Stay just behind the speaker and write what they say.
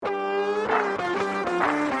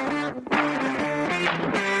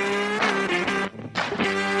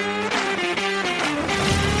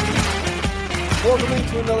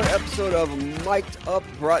another episode of Mic'd Up,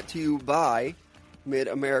 brought to you by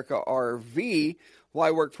Mid-America RV.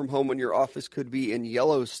 Why work from home when your office could be in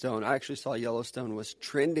Yellowstone? I actually saw Yellowstone was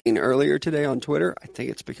trending earlier today on Twitter. I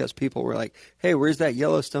think it's because people were like, hey, where's that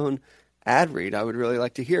Yellowstone ad read? I would really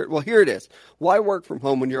like to hear it. Well, here it is. Why work from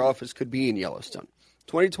home when your office could be in Yellowstone?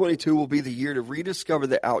 2022 will be the year to rediscover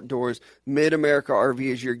the outdoors. Mid-America RV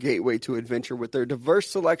is your gateway to adventure with their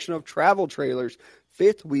diverse selection of travel trailers,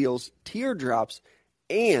 fifth wheels, teardrops,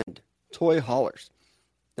 and toy haulers.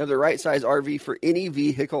 They have the right size RV for any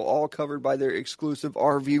vehicle, all covered by their exclusive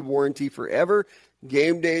RV warranty forever.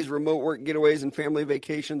 Game days, remote work getaways, and family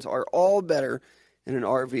vacations are all better in an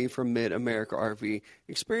RV from Mid-America RV.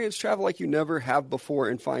 Experience travel like you never have before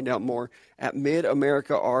and find out more at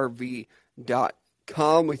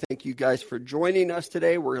midamericarv.com. We thank you guys for joining us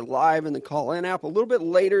today. We're live in the call-in app a little bit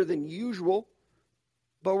later than usual,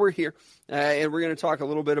 but we're here. And we're going to talk a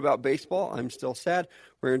little bit about baseball. I'm still sad.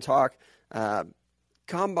 We're going to talk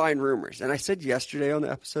combine rumors. And I said yesterday on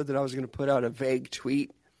the episode that I was going to put out a vague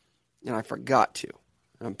tweet, and I forgot to.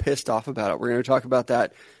 And I'm pissed off about it. We're going to talk about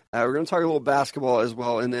that. We're going to talk a little basketball as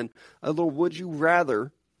well, and then a little would you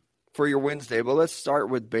rather for your Wednesday. But let's start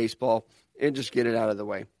with baseball and just get it out of the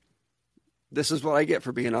way. This is what I get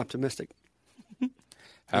for being optimistic.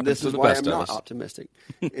 And this is why I'm not optimistic.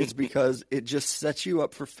 It's because it just sets you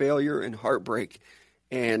up for failure and heartbreak.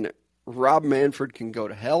 And Rob Manfred can go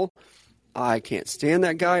to hell. I can't stand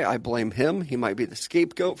that guy. I blame him. He might be the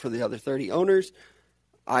scapegoat for the other 30 owners.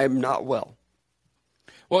 I'm not well.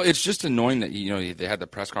 Well, it's just annoying that, they had the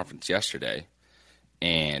press conference yesterday,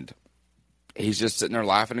 and he's just sitting there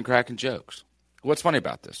laughing and cracking jokes. What's funny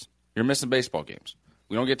about this? You're missing baseball games.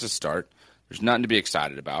 We don't get to start. There's nothing to be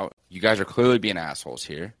excited about. You guys are clearly being assholes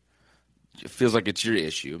here. It feels like it's your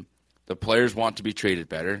issue. The players want to be treated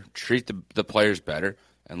better. Treat the players better,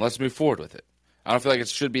 and let's move forward with it. I don't feel like it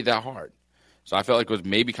should be that hard. So I felt like it was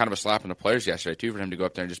maybe kind of a slap in the players yesterday, too, for him to go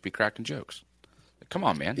up there and just be cracking jokes. Come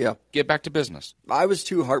on, man. Yeah. Get back to business. I was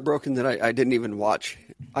too heartbroken that I didn't even watch.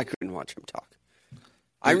 I couldn't watch him talk.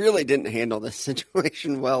 I really didn't handle this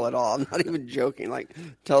situation well at all. I'm not even joking. Like,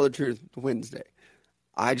 tell the truth, Wednesday.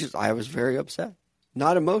 I was very upset.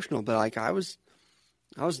 Not emotional, but I was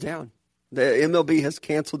down. The MLB has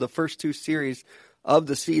canceled the first two series of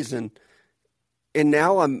the season, and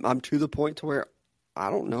now I'm to the point to where I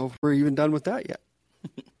don't know if we're even done with that yet.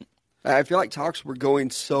 I feel like talks were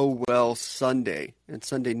going so well Sunday and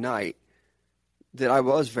Sunday night that I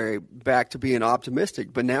was very back to being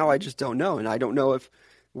optimistic, but now I just don't know, and I don't know if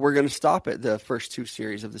we're going to stop at the first two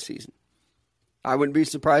series of the season. I wouldn't be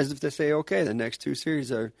surprised if they say, okay, the next two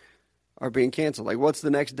series are being canceled. Like, what's the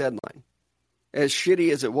next deadline? As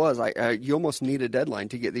shitty as it was, you almost need a deadline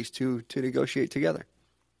to get these two to negotiate together.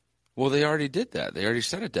 Well, they already did that. They already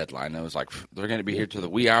set a deadline. It was like, they're going to be here till the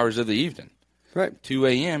wee hours of the evening. Right. 2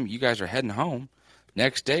 a.m., you guys are heading home.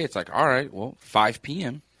 Next day, it's like, all right, well, 5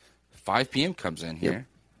 p.m. 5 p.m. comes in here. Yep.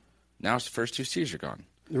 Now it's the first two series are gone.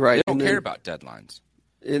 Right. They don't care about deadlines.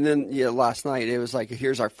 And then, last night it was like,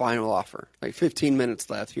 here's our final offer. Like 15 minutes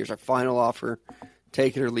left. Here's our final offer.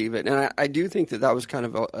 Take it or leave it. And I do think that was kind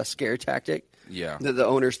of a scare tactic. Yeah. That the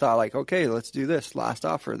owners thought, like, okay, let's do this. Last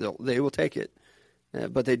offer. They will take it.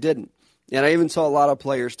 But they didn't. And I even saw a lot of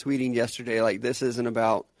players tweeting yesterday, like, this isn't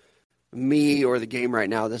about me or the game right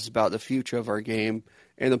now. This is about the future of our game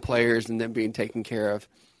and the players and them being taken care of,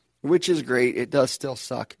 which is great. It does still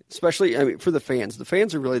suck, especially for the fans. The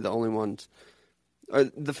fans are really the only ones.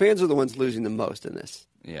 The fans are the ones losing the most in this.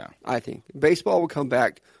 Yeah. I think. Baseball will come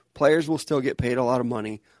back. Players will still get paid a lot of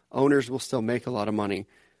money. Owners will still make a lot of money.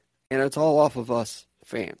 And it's all off of us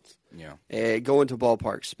fans. Yeah. Going to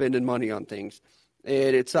ballparks, spending money on things.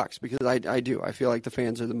 And it sucks because I do. I feel like the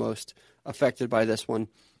fans are the most affected by this one.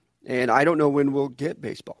 And I don't know when we'll get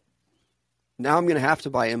baseball. Now I'm going to have to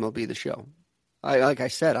buy MLB The Show. Like I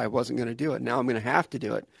said, I wasn't going to do it. Now I'm going to have to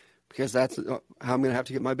do it because that's how I'm going to have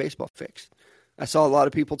to get my baseball fixed. I saw a lot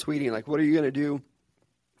of people tweeting, like, what are you going to do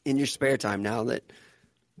in your spare time now that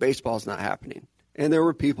baseball's not happening? And there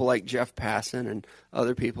were people like Jeff Passan and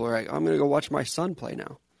other people who are like, I'm going to go watch my son play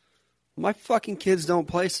now. My fucking kids don't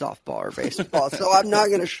play softball or baseball, so I'm not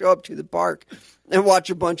going to show up to the park and watch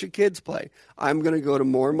a bunch of kids play. I'm going to go to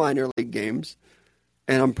more minor league games,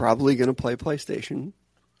 and I'm probably going to play PlayStation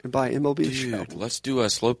and buy MLB The Show. Let's do a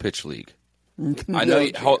slow pitch league. I know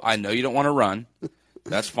you don't want to run.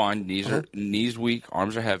 That's fine. Knees weak,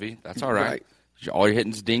 arms are heavy. That's all right. All you're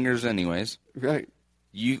hitting is dingers anyways. Right.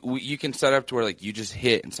 You can set up to where like you just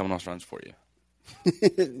hit and someone else runs for you.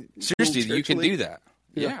 Seriously, you can do that.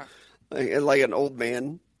 Yeah. Like an old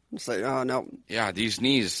man. It's like, oh, no. Yeah, these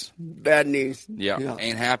knees. Bad knees. Yeah,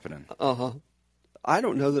 ain't happening. Uh-huh. I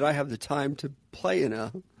don't know that I have the time to play in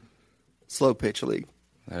a slow pitch league.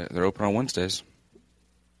 They're open on Wednesdays.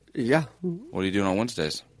 Yeah. What are you doing on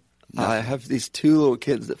Wednesdays? I have these 2 little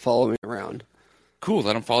kids that follow me around. Cool.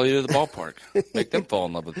 Let them follow you to the ballpark. Make them fall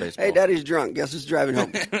in love with baseball. Hey, Daddy's drunk. Guess who's driving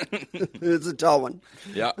home? It's a tall one.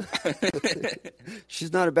 Yeah.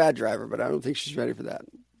 She's not a bad driver, but I don't think she's ready for that.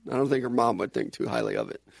 I don't think her mom would think too highly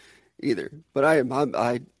of it either. But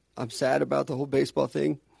I'm sad about the whole baseball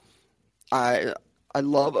thing. I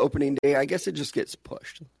love opening day. I guess it just gets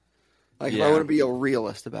pushed. Like, if I want to be a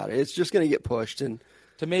realist about it, it's just going to get pushed. And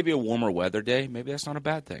to maybe a warmer weather day, maybe that's not a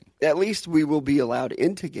bad thing. at least we will be allowed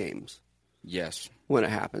into games. Yes. When it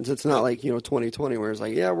happens. It's not like, 2020 where it's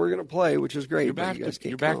like, yeah, we're going to play, which is great. You're but back, you guys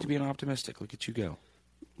can't you're back come. to being optimistic. Look at you go.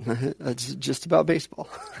 It's just about baseball.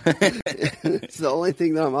 It's the only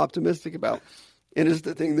thing that I'm optimistic about. And it's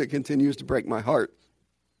the thing that continues to break my heart.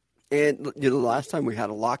 And the last time we had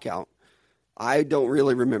a lockout, I don't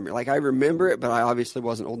really remember. Like, I remember it, but I obviously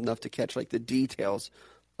wasn't old enough to catch, like, the details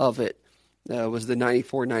of it. It was the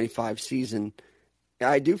 94-95 season.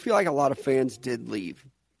 I do feel like a lot of fans did leave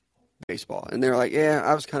baseball. And they're like, yeah,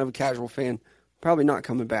 I was kind of a casual fan. Probably not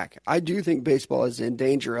coming back. I do think baseball is in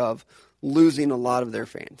danger of losing a lot of their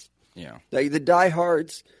fans. Yeah. Like the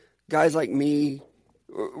diehards, guys like me,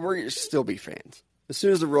 we're going to still be fans. As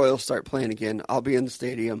soon as the Royals start playing again, I'll be in the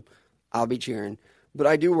stadium. I'll be cheering. But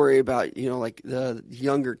I do worry about, like the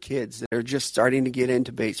younger kids that are just starting to get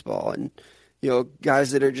into baseball and,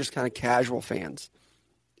 guys that are just kind of casual fans.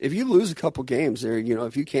 If you lose a couple games there,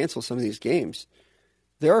 if you cancel some of these games,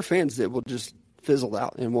 there are fans that will just fizzle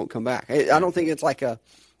out and won't come back. I don't think it's like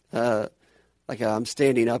I'm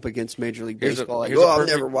standing up against Major League Baseball. I'm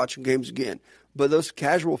never watching games again. But those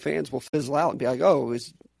casual fans will fizzle out and be like, oh,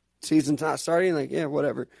 is season's not starting? Like, yeah,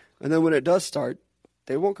 whatever. And then when it does start,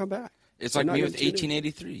 they won't come back. It's like me with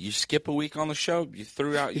 1883. You skip a week on the show, you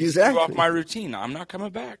threw off my routine. I'm not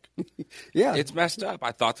coming back. Yeah, it's messed up.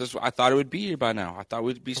 I thought it would be here by now. I thought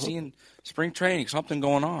we'd be seeing spring training, something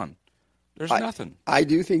going on. There's nothing. I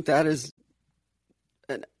do think that is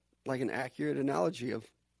an accurate analogy of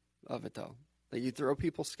it, though. Like, you throw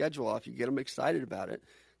people's schedule off, you get them excited about it.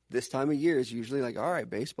 This time of year is usually like, all right,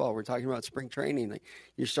 baseball, we're talking about spring training. Like,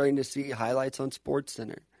 you're starting to see highlights on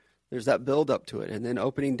SportsCenter. There's that build up to it. And then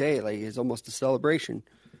opening day is almost a celebration.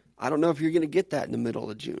 I don't know if you're going to get that in the middle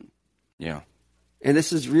of June. Yeah. And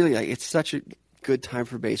this is really it's such a good time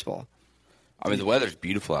for baseball. I mean, the weather's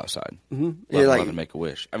beautiful outside. Mm-hmm. Love to make a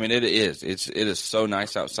wish. I mean, it is. It is so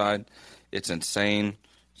nice outside. It's insane.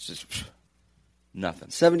 It's just nothing.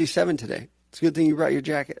 77 today. It's a good thing you brought your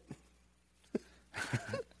jacket.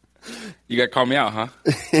 You got to call me out, huh?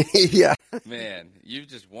 Yeah. Man, you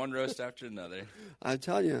just one roast after another. I'm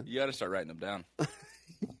telling you. You got to start writing them down.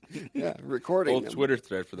 Yeah, recording Old them. Twitter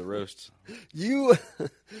thread for the roasts. You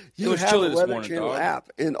have a Weather Channel dog. app,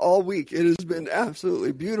 and all week it has been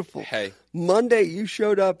absolutely beautiful. Hey. Monday you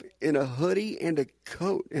showed up in a hoodie and a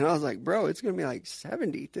coat, and I was like, bro, it's going to be like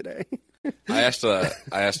 70 today. I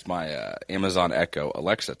asked my Amazon Echo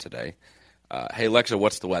Alexa today, hey, Alexa,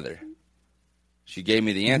 what's the weather? She gave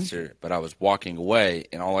me the answer, but I was walking away,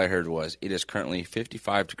 and all I heard was, it is currently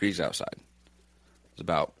 55 degrees outside. It was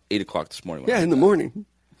about 8 o'clock this morning. Yeah, in the morning.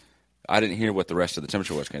 I didn't hear what the rest of the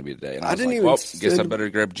temperature was going to be today. And I was didn't like, even well, guess I better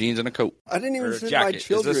grab jeans and a coat. I didn't even Or a send my jacket.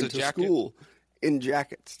 children Is this a to jacket? school in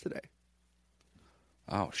jackets today.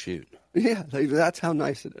 Oh, shoot. Yeah, that's how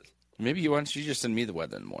nice it is. Maybe why don't you just send me the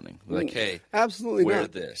weather in the morning? Like, hey, absolutely wear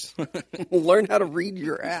not. this. Learn how to read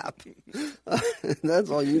your app. That's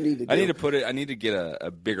all you need to do. I need to get a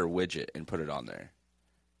bigger widget and put it on there.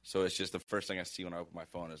 So it's just the first thing I see when I open my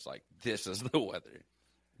phone is like, this is the weather.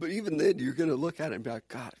 But even then, you're going to look at it and be like,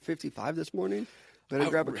 God, 55 this morning? Better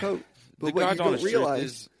grab a coat. But the what you don't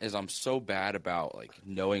realize is I'm so bad about like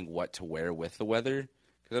knowing what to wear with the weather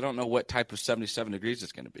because I don't know what type of 77 degrees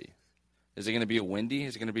it's going to be. Is it going to be a windy?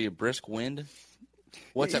 Is it going to be a brisk wind?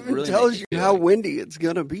 What's that really tells you how windy it's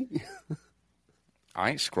going to be.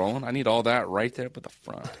 I ain't scrolling. I need all that right there up at the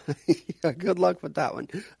front. Yeah, good luck with that one.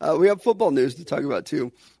 We have football news to talk about,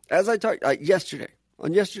 too. As I talked on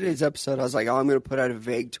yesterday's episode, I was like, I'm going to put out a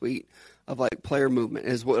vague tweet of, like, player movement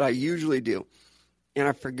is what I usually do. And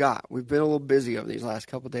I forgot. We've been a little busy over these last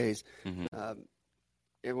couple of days. Mm-hmm.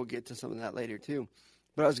 And we'll get to some of that later, too.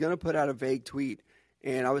 But I was going to put out a vague tweet.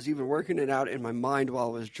 And I was even working it out in my mind while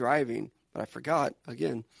I was driving, but I forgot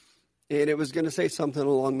again. And it was going to say something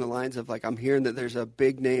along the lines of, like, I'm hearing that there's a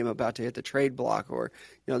big name about to hit the trade block or,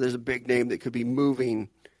 there's a big name that could be moving.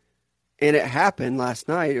 And it happened last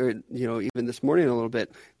night or, even this morning a little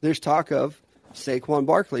bit. There's talk of Saquon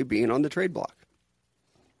Barkley being on the trade block.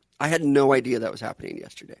 I had no idea that was happening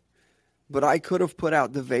yesterday. But I could have put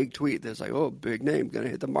out the vague tweet that's like, oh, big name, going to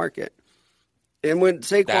hit the market. And when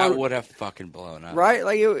Saquon... That would have fucking blown up. Right?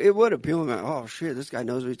 Like, it would have. People would be like, oh, shit, this guy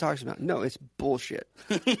knows what he talks about. No, it's bullshit.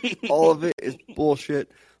 All of it is bullshit.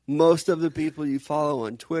 Most of the people you follow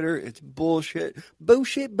on Twitter, it's bullshit.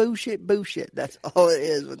 Bullshit, bullshit, bullshit. That's all it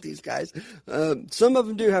is with these guys. Some of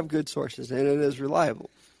them do have good sources, and it is reliable.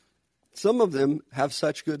 Some of them have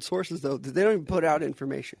such good sources, though, that they don't even put out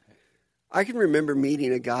information. I can remember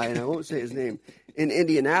meeting a guy, and I won't say his name, in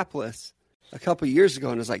Indianapolis a couple of years ago,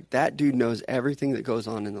 and it's like, that dude knows everything that goes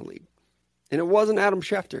on in the league. And it wasn't Adam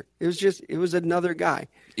Schefter. It was another guy.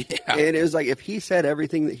 Yeah. And it was like, if he said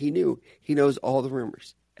everything that he knew, he knows all the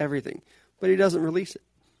rumors, everything. But he doesn't release it.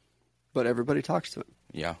 But everybody talks to him.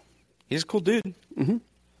 Yeah. He's a cool dude. Mm-hmm.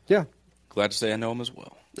 Yeah. Glad to say I know him as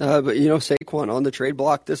well. But, Saquon on the trade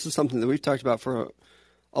block, this is something that we've talked about for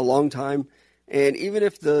a long time. And even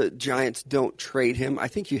if the Giants don't trade him, I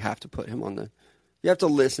think you have to put him on you have to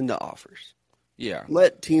listen to offers. Yeah.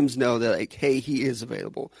 Let teams know that, like, hey, he is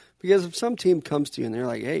available. Because if some team comes to you and they're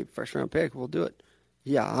like, hey, first round pick, we'll do it.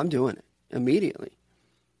 Yeah, I'm doing it immediately.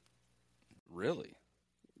 Really?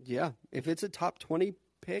 Yeah. If it's a top 20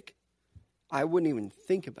 pick, I wouldn't even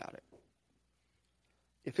think about it.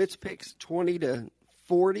 If it's picks 20 to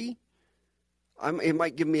 40, it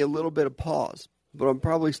might give me a little bit of pause, but I'm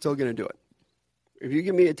probably still going to do it. If you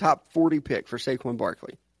give me a top 40 pick for Saquon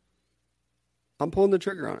Barkley, I'm pulling the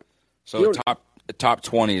trigger on it. So top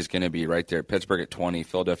 20 is going to be right there. Pittsburgh at 20,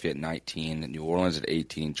 Philadelphia at 19, New Orleans at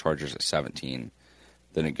 18, Chargers at 17.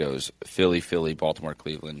 Then it goes Philly, Baltimore,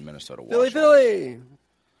 Cleveland, Minnesota, Washington. Philly.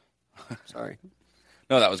 Sorry.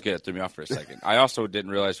 No, that was good. It threw me off for a second. I also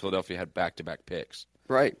didn't realize Philadelphia had back-to-back picks.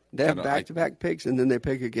 Right. They have back-to-back picks, and then they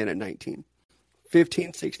pick again at 19.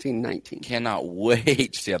 15, 16, 19. Cannot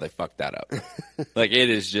wait to see how they fuck that up. Like, it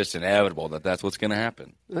is just inevitable that that's what's going to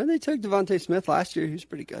happen. And they took Devontae Smith last year. He was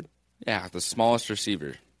pretty good. Yeah, the smallest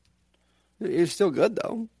receiver. He was still good,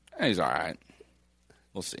 though. He's all right.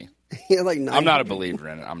 We'll see. He had like 9. I'm not a believer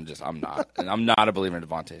in it. I'm not. And I'm not a believer in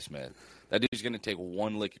Devontae Smith. That dude's going to take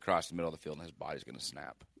one lick across the middle of the field and his body's going to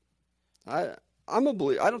snap. I'm a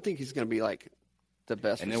believer. I don't think he's going to be like the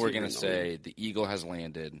best. And then we're going to say the eagle has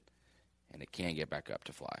landed and it can't get back up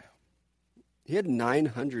to fly. He had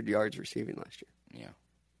 900 yards receiving last year. Yeah.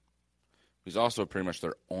 He's also pretty much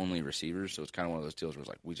their only receiver, so it's kind of one of those deals where it's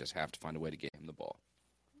like, we just have to find a way to get him the ball.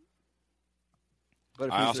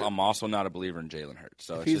 But I'm also not a believer in Jalen Hurts.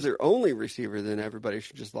 So if he's their only receiver, then everybody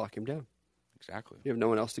should just lock him down. Exactly. You have no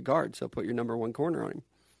one else to guard, so put your number one corner on him.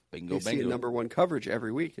 Bingo, you see a number one coverage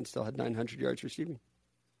every week and still had 900 yards receiving.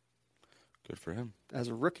 Good for him. As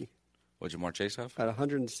a rookie. What did Jamar Chase have? At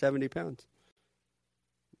 170 pounds.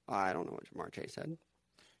 I don't know what Jamar Chase had.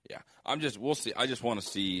 Yeah, we'll see. I just want to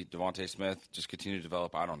see Devontae Smith just continue to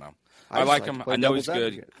develop. I don't know. I like him. I know he's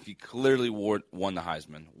good. He clearly won the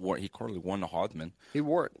Heisman. He clearly won the Heisman. He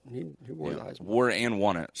wore it. He wore the Heisman. Wore it and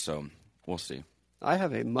won it. So we'll see. I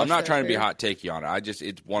have a mustache. I'm not trying to be hot takey on it.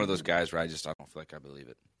 It's one of those guys where I don't feel like I believe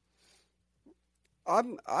it.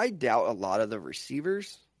 I doubt a lot of the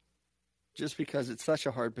receivers, just because it's such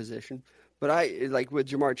a hard position. But like with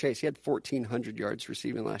Jamar Chase, he had 1,400 yards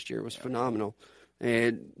receiving last year. It was phenomenal.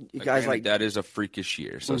 And guys like that is a freakish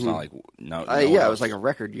year, so it's not like no. It was like a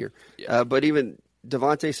record year. Yeah. But even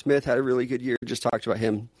Devontae Smith had a really good year. Just talked about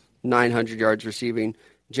him, 900 yards receiving.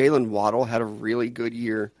 Jalen Waddle had a really good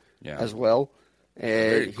year as well.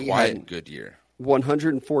 And very quiet, good year.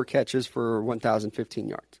 104 catches for 1,015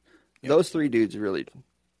 yards. Yep. Those three dudes really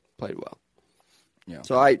played well. Yeah.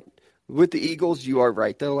 So with the Eagles, you are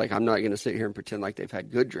right though. Like, I'm not going to sit here and pretend like they've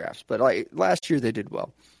had good drafts, but last year they did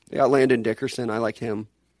well. They got Landon Dickerson. I like him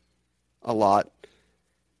a lot.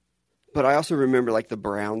 But I also remember, like, the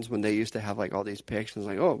Browns when they used to have, like, all these picks. And it's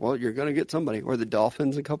like, oh, well, you're going to get somebody. Or the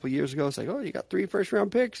Dolphins a couple years ago. It's like, oh, you got 3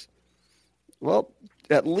 first-round picks. Well,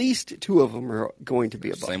 at least 2 of them are going to be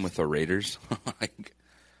a bust. Same with the Raiders.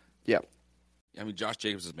 Yeah. I mean, Josh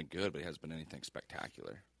Jacobs has been good, but he hasn't been anything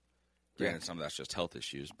spectacular. Granted, some of that's just health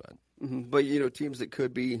issues. But, but teams that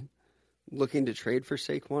could be looking to trade for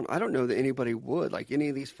Saquon, I don't know that anybody would. Like, any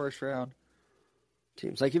of these first-round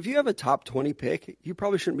teams. Like, if you have a top 20 pick, you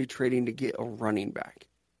probably shouldn't be trading to get a running back.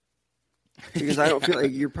 Because I don't feel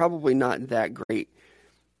like you're probably not that great.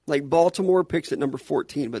 Like, Baltimore picks at number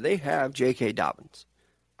 14, but they have J.K. Dobbins.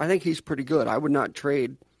 I think he's pretty good. I would not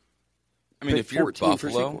trade. I mean, if you're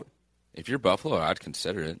Buffalo, I'd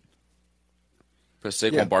consider it. Put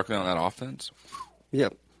Saquon Barkley on that offense. Yeah.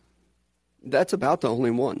 That's about the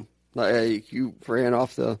only one. Like, you ran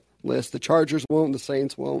off the list. The Chargers won't. The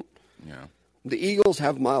Saints won't. Yeah. The Eagles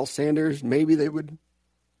have Miles Sanders. Maybe they would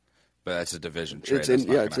But that's a division trade. It's That's in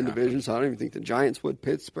not it's in gonna division, happen. so I don't even think the Giants would.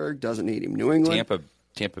 Pittsburgh doesn't need him. New England.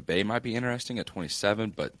 Tampa Bay might be interesting at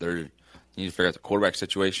 27, but you need to figure out the quarterback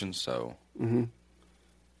situation. So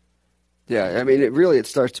Yeah, I mean, it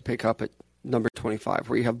starts to pick up at number 25,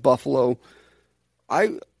 where you have Buffalo.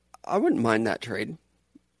 I wouldn't mind that trade.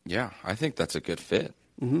 yeah, I think that's a good fit.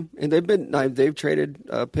 And they've traded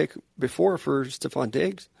a pick before for Stephon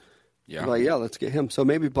Diggs. Yeah, Like, yeah, let's get him. So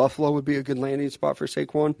maybe Buffalo would be a good landing spot for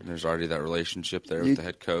Saquon. there's already that relationship there with the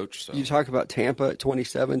head coach. So You talk about Tampa at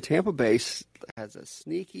 27. Tampa Bay has a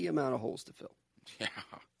sneaky amount of holes to fill.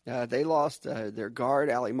 yeah, They lost their guard,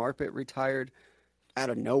 Ali Marpet, retired out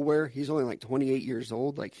of nowhere. He's only like 28 years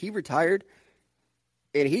old. Like, he retired,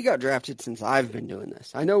 and he got drafted since I've been doing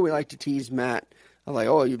this. I know we like to tease Matt. I'm like,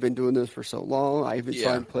 oh, you've been doing this for so long. I even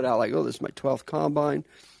saw him put out, like, oh, this is my 12th combine.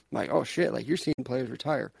 I'm like, oh, shit, like, you're seeing players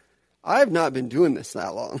retire. I have not been doing this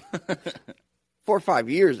that long. 4 or 5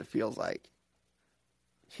 years, it feels like.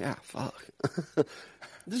 Yeah, fuck.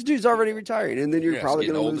 This dude's already retired, and then you're probably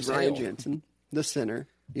going to lose Ryan Jensen, the center.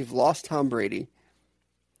 You've lost Tom Brady.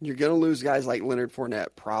 You're going to lose guys like Leonard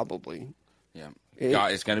Fournette, probably. yeah.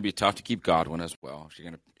 It's going to be tough to keep Godwin as well. If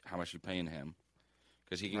you're how much are you paying him?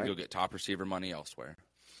 Because he can go get top receiver money elsewhere,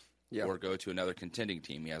 or go to another contending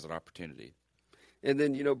team. He has an opportunity. And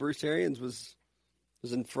then Bruce Arians was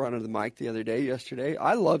in front of the mic yesterday.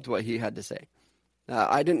 I loved what he had to say.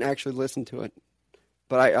 I didn't actually listen to it,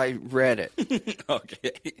 but I read it.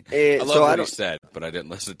 Okay. I love what he said, but I didn't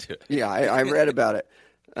listen to it. Yeah, I read about it.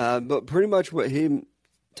 But pretty much what him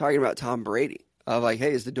talking about Tom Brady. Like,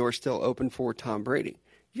 hey, is the door still open for Tom Brady?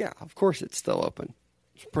 Yeah, of course it's still open.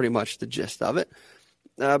 It's pretty much the gist of it.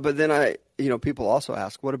 But then people also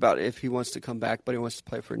ask, what about if he wants to come back, but he wants to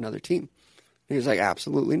play for another team? And he was like,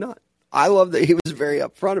 absolutely not. I love that he was very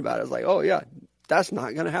upfront about it. I was like, oh, yeah, that's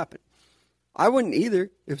not going to happen. I wouldn't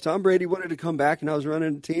either. If Tom Brady wanted to come back and I was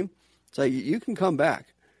running a team, it's like, you can come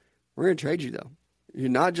back. We're going to trade you, though. You're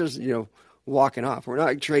not just, walking off. We're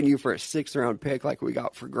not trading you for a 6th-round pick like we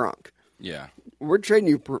got for Gronk. Yeah. We're trading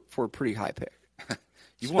you for a pretty high pick.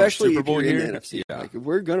 Especially if you're here? in the NFC. Yeah. Like,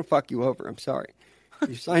 we're going to fuck you over. I'm sorry.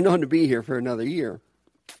 You signed on to be here for another year.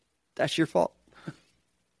 That's your fault.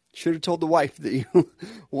 Should have told the wife that you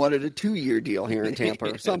wanted a 2-year deal here in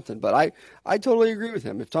Tampa or something. But I totally agree with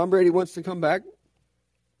him. If Tom Brady wants to come back,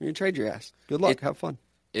 you're going to trade your ass. Good luck. Have fun.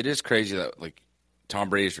 It is crazy that, Tom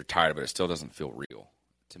Brady's retired, but it still doesn't feel real,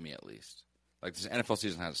 to me at least. Like, this NFL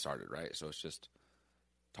season hasn't started, right? So it's just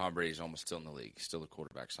Tom Brady's almost still in the league. He's still the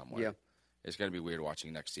quarterback somewhere. Yeah. It's going to be weird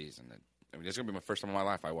watching next season. This is going to be my first time in my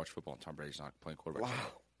life I watch football and Tom Brady's not playing quarterback.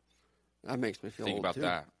 Wow. That makes me feel Think old, about too.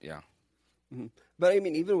 that, yeah. Mm-hmm. But, I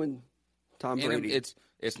mean, even when Tom Brady...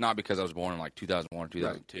 It's not because I was born in 2001 or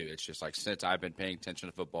 2002. Right. It's just since I've been paying attention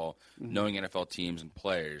to football, knowing NFL teams and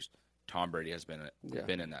players, Tom Brady has been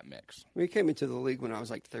in that mix. He came into the league when I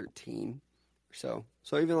was 13 or so.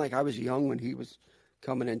 So even I was young when he was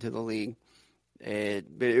coming into the league. But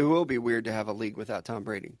it will be weird to have a league without Tom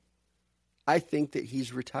Brady. I think that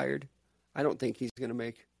he's retired. I don't think he's going to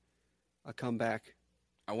make a comeback.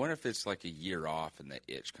 I wonder if it's a year off and the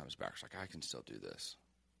itch comes back. It's I can still do this.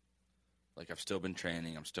 I've still been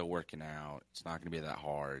training. I'm still working out. It's not going to be that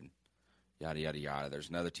hard. Yada, yada, yada. There's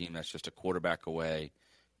another team that's just a quarterback away.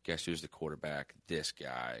 Guess who's the quarterback? This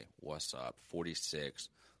guy. What's up? 46.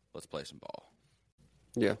 Let's play some ball.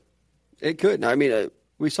 Yeah. It could. I mean,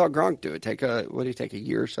 we saw Gronk do it. Take a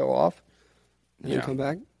year or so off and then come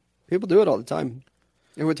back? People do it all the time.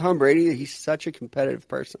 And with Tom Brady, he's such a competitive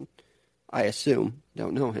person. I assume.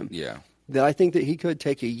 Don't know him. Yeah. That I think that he could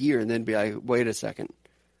take a year and then be like, wait a second.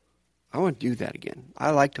 I want to do that again.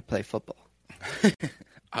 I like to play football.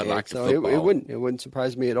 Football. It wouldn't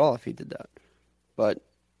surprise me at all if he did that. But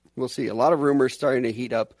we'll see. A lot of rumors starting to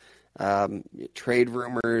heat up. Trade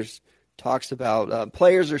rumors, talks about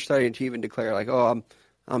players are starting to even declare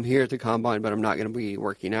I'm here at the combine, but I'm not going to be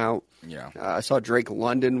working out. Yeah. I saw Drake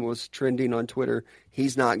London was trending on Twitter.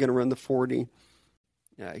 He's not going to run the 40.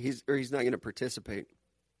 He's not going to participate,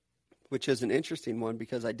 which is an interesting one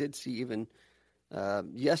because I did see even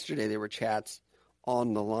yesterday there were chats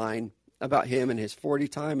on the line about him and his 40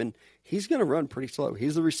 time, and he's going to run pretty slow.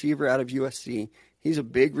 He's the receiver out of USC. He's a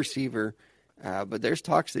big receiver, but there's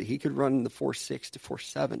talks that he could run the 4.6 to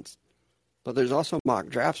 4.7s. But there's also mock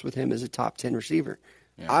drafts with him as a top 10 receiver.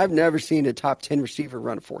 Yeah. I've never seen a top 10 receiver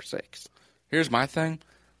run a 4.6. Here's my thing.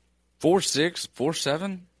 4.6,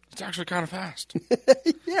 4.7, it's actually kind of fast.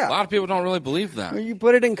 Yeah. A lot of people don't really believe that. When you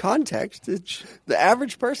put it in context, the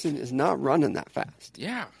average person is not running that fast.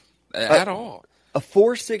 Yeah, at all. A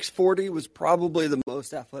 4.6 40 was probably the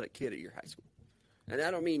most athletic kid at your high school. And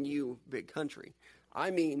I don't mean you, big country.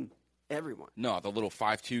 I mean Everyone. No, the little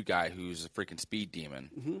 5'2" guy who's a freaking speed demon.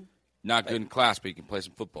 Mm-hmm. Not good in class, but he can play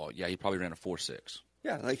some football. Yeah, he probably ran a 4.6.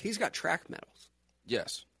 Yeah, like he's got track medals.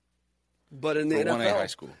 Yes. But in the For NFL, 1A high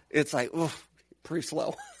school. it's like, pretty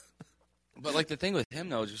slow. But, like, the thing with him,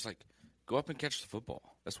 though, is just, like, go up and catch the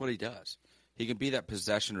football. That's what he does. He can be that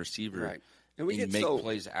possession receiver Right. And we and get make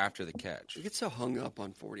plays after the catch. We get so hung up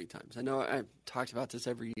on 40 times. I know I've talked about this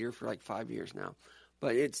every year for like 5 years now.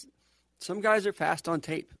 But it's some guys are fast on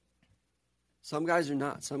tape. Some guys are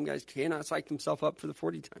not. Some guys cannot psych themselves up for the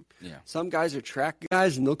 40 time. Yeah. Some guys are track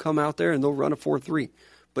guys, and they'll come out there and they'll run a 4.3.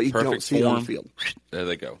 But you don't see it on the field. There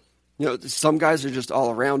they go. You know, some guys are just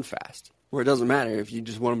all around fast, where it doesn't matter. If you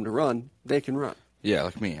just want them to run, they can run. Yeah,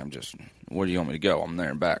 like me. I'm just, where do you want me to go? I'm there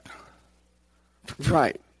and back.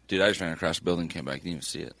 Right. Dude, I just ran across the building, came back, didn't even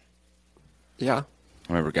see it. Yeah. I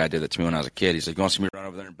remember a guy did that to me when I was a kid. He's like, you want to see me run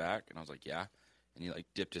over there and back? And I was like, yeah. And he, like,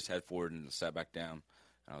 dipped his head forward and sat back down.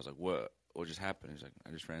 And I was like, what just happened? He's like,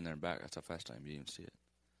 I just ran there and back. That's how fast I am. You didn't even see it.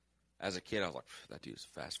 As a kid, I was like, that dude's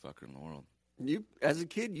the fastest fucker in the world. You, as a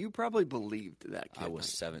kid, you probably believed that kid. I was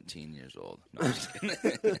 17 years old. No, I'm just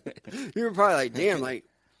kidding. You were probably like, damn, like,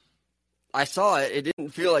 I saw it. It didn't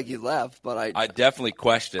feel like you left, but I definitely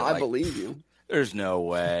questioned. I like, believe you. There's no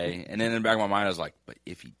way. And then in the back of my mind, I was like, but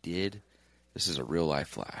if he did, this is a real-life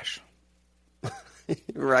Flash.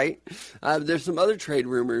 Right? There's some other trade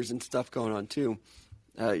rumors and stuff going on, too.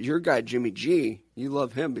 Your guy, Jimmy G, you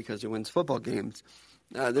love him because he wins football games.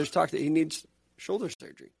 There's talk that he needs shoulder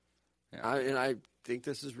surgery. Yeah. And I think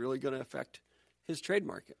this is really going to affect his trade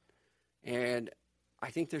market. And I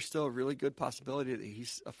think there's still a really good possibility that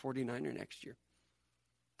he's a 49er next year.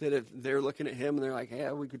 That if they're looking at him and they're like,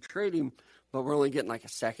 yeah, we could trade him, but we're only getting like a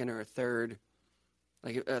second or a third,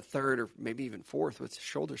 like a third or maybe even fourth with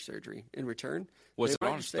shoulder surgery in return. Was it might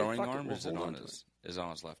on just his say, throwing "Fuck it, arm or we'll is it hold on to his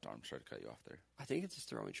left arm? Sorry to cut you off there. I think it's his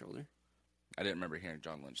throwing shoulder. I didn't remember hearing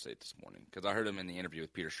John Lynch say it this morning because I heard him in the interview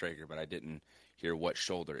with Peter Schrager, but I didn't hear what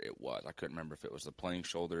shoulder it was. I couldn't remember if it was the playing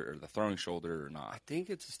shoulder or the throwing shoulder or I not. think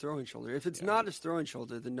it's his throwing shoulder. If it's not his throwing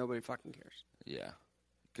shoulder, then nobody fucking cares. Yeah. Like,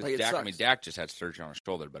 Because it sucks. Dak just had surgery on his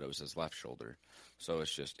shoulder, but it was his left shoulder. So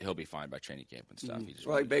it's just, he'll be fine by training camp and stuff. He just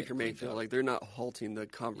Well, like wanted to get Baker it cleaned Mayfield, up. like they're not halting the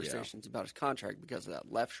conversations about his contract because of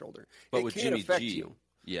that left shoulder. But it with can Jimmy affect G, you,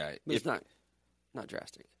 yeah, but it's not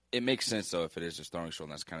drastic. it makes sense, though, if it is his throwing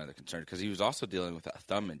shoulder, and that's kind of the concern. Because he was also dealing with a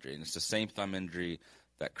thumb injury, and it's the same thumb injury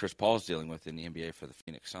that Chris Paul's dealing with in the NBA for the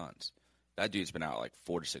Phoenix Suns. That dude's been out like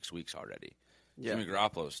 4 to 6 weeks already. Yeah. Jimmy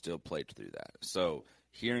Garoppolo still played through that. So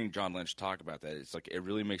hearing John Lynch talk about that, it's like it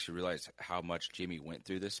really makes you realize how much Jimmy went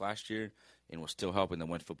through this last year and was still helping them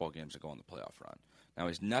win football games and go on the playoff run. Now,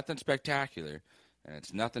 he's nothing spectacular, and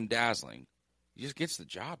it's nothing dazzling. He just gets the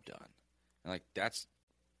job done. And, like, that's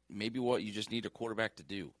maybe what you just need a quarterback to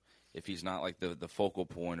do. If he's not, like, the focal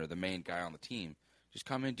point or the main guy on the team, just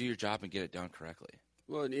come in, do your job, and get it done correctly.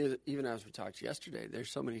 Well, and even as we talked yesterday, there's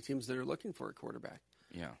so many teams that are looking for a quarterback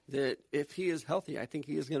Yeah. that if he is healthy, I think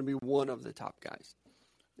he is going to be one of the top guys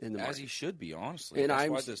in the As market. he should be, honestly. And That's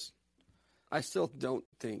why this. I still don't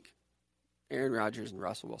think Aaron Rodgers and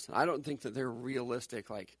Russell Wilson, I don't think that they're realistic,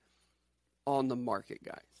 like, on-the-market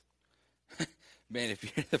guys. Man, if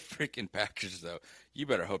you're the freaking Packers, though, you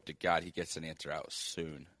better hope to God he gets an answer out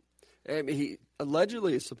soon. I mean, he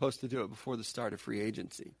allegedly is supposed to do it before the start of free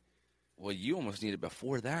agency. Well, you almost need it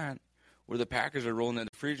before that, where the Packers are rolling into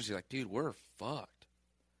free agency like, dude, we're fucked.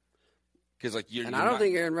 Because, like, And I don't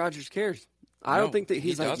think Aaron Rodgers cares. I No, don't think that he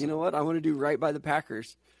he's like, doesn't. you know what, I want to do right by the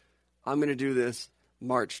Packers. I'm going to do this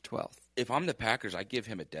March 12th. if I'm the Packers, I give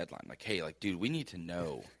him a deadline. Like, hey, like, dude, we need to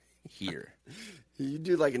know here. You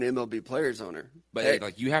do like an MLB players owner. But Hey,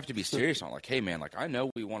 like, you have to be serious on it. Like, hey, man, like, I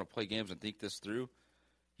know we want to play games and think this through.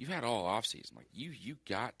 You've had all offseason. Like, you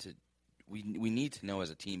got to. We need to know as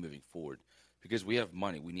a team moving forward because we have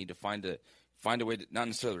money. We need to find a way to not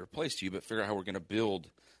necessarily replace you, but figure out how we're going to build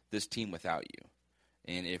this team without you.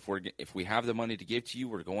 And if we have the money to give to you,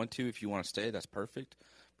 we're going to. If you want to stay, that's perfect.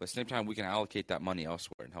 But at the same time, we can allocate that money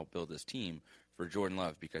elsewhere and help build this team for Jordan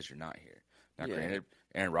Love because you're not here. Now, Yeah. granted,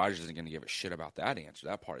 Aaron Rodgers isn't going to give a shit about that answer,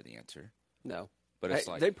 that part of the answer. no. But it's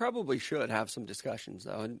Hey, like they probably should have some discussions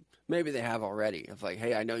though, and maybe they have already. Of like,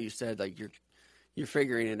 hey, I know you said like you're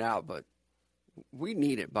figuring it out, but we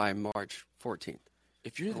need it by March 14th.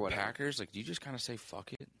 if you're or the whatever. Packers, like, do you just kind of say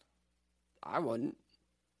fuck it? I wouldn't.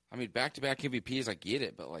 I mean, back-to-back MVPs, I get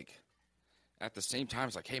it, but like at the same time,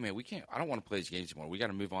 it's like, hey man, we can't. I don't want to play these games anymore. We got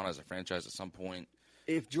to move on as a franchise at some point.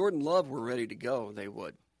 If Jordan Love were ready to go, they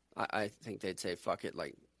would. I think they'd say, fuck it,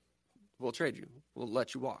 like, we'll trade you. We'll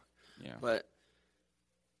let you walk. Yeah, But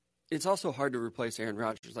it's also hard to replace Aaron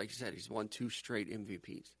Rodgers. Like you said, he's won 2 straight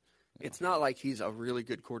MVPs. It's not like he's a really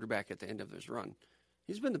good quarterback at the end of his run.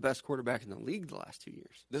 He's been the best quarterback in the league the last 2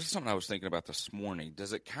 years. This is something I was thinking about this morning.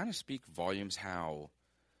 Does it kind of speak volumes how,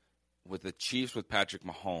 with the Chiefs, with Patrick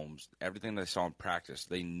Mahomes, everything they saw in practice,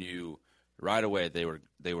 they knew right away they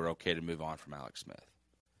were okay to move on from Alex Smith.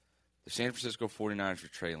 The San Francisco 49ers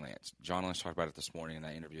for Trey Lance. John Lynch talked about it this morning in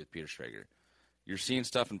that interview with Peter Schrager. You're seeing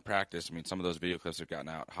stuff in practice. I mean, some of those video clips have gotten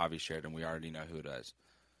out. Javi shared them. We already know who it is.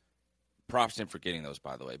 Props to him for getting those,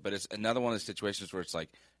 by the way. But it's another one of the situations where it's like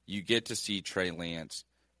you get to see Trey Lance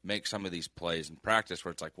make some of these plays in practice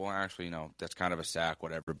where it's like, well, actually, that's kind of a sack,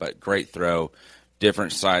 whatever. But great throw,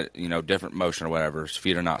 different side, different motion or whatever. His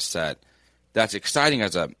feet are not set. That's exciting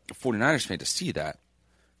as a 49ers fan to see that.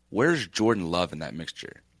 Where's Jordan Love in that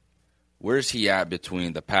mixture? Where's he at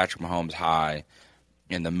between the Patrick Mahomes high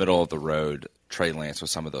and the middle of the road Trey Lance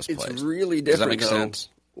with some of those plays? It's really different, Does that make sense?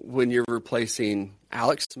 When you're replacing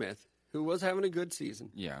Alex Smith, who was having a good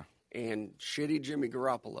season, Yeah. and shitty Jimmy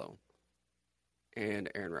Garoppolo and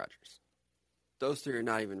Aaron Rodgers. Those three are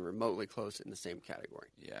not even remotely close in the same category.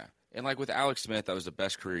 Yeah. And like with Alex Smith, that was the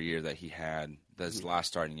best career year that he had. That's last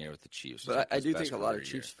starting year with the Chiefs. But I do think a lot of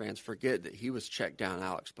Chiefs fans forget that he was checked down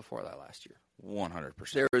Alex before that last year.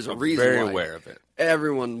 100%. There was a I'm reason very why aware of it.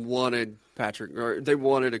 Everyone wanted Patrick, or they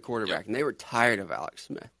wanted a quarterback, and they were tired of Alex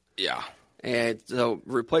Smith. Yeah. And so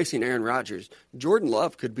replacing Aaron Rodgers, Jordan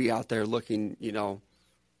Love could be out there looking,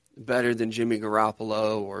 better than Jimmy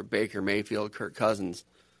Garoppolo or Baker Mayfield, Kirk Cousins.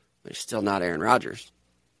 But he's still not Aaron Rodgers.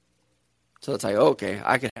 So it's like, okay,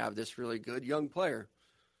 I could have this really good young player,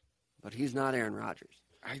 but he's not Aaron Rodgers.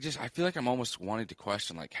 I feel like I'm almost wanting to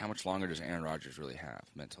question, like, how much longer does Aaron Rodgers really have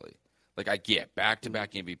mentally? Like, I get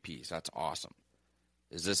back-to-back MVPs. That's awesome.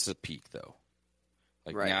 Is this the peak, though?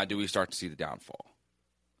 Like, Right. Now do we start to see the downfall?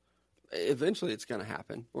 Eventually it's going to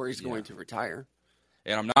happen, or he's going to retire.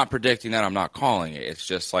 And I'm not predicting that. I'm not calling it. It's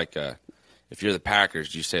just like if you're the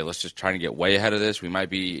Packers, you say, let's just try to get way ahead of this. We might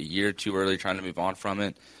be a year or two early trying to move on from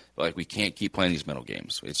it. But, like, we can't keep playing these middle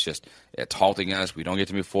games. It's halting us. We don't get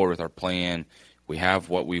to move forward with our plan. We have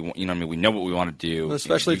what we want. We know what we want to do. Well,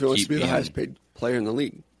 especially if he wants to be the highest paid player in the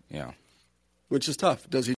league. Yeah. Which is tough.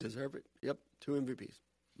 Does he deserve it? Yep, 2 MVPs.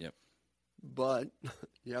 Yep. But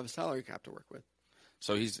you have a salary cap to work with.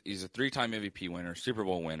 So he's a 3-time MVP winner, Super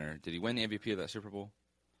Bowl winner. Did he win the MVP of that Super Bowl?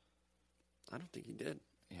 I don't think he did.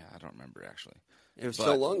 Yeah, I don't remember, actually. It was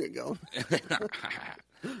so long ago.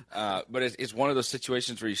 But it's one of those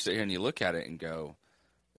situations where you sit here and you look at it and go,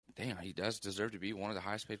 damn, he does deserve to be one of the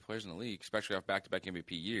highest paid players in the league, especially off back-to-back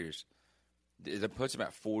MVP years. That puts him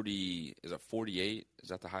at 40. Is it 48? Is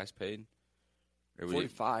that the highest paid?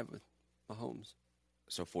 45 with Mahomes.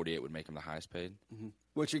 So 48 would make him the highest paid? Mm-hmm.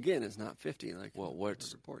 Which, again, is not 50 like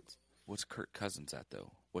what's reports. What's Kirk Cousins at,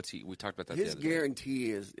 though? What's he? We talked about that His the other day.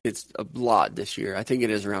 guarantee it's a lot this year. I think it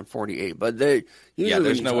is around 48. But they usually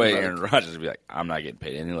there's no way Aaron Rodgers would be like, I'm not getting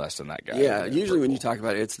paid any less than that guy. Yeah, usually when you talk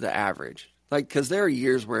about it, it's the average. Like, because there are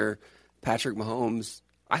years where Patrick Mahomes,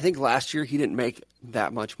 I think last year he didn't make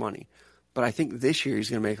that much money. But I think this year he's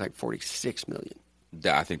going to make like $46 million.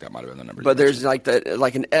 Yeah, I think that might have been the number. But there's like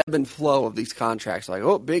an ebb and flow of these contracts. Like,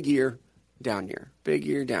 oh, big year, down year. Big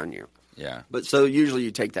year, down year. Yeah. But so usually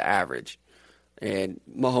you take the average. And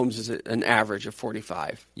Mahomes is an average of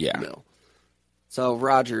 45 mil. So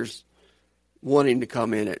Rodgers wanting to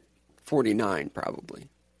come in at 49 probably.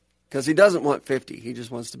 Because he doesn't want 50. He just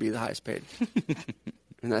wants to be the highest paid.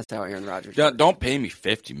 And that's how Aaron Rodgers don't pay me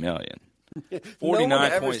 $50 million.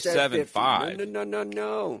 49.75.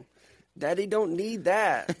 No. Daddy don't need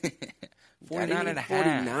that. 49 and a half.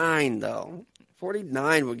 49, though.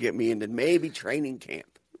 49 would get me into maybe training camp.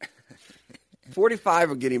 45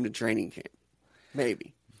 would get him to training camp.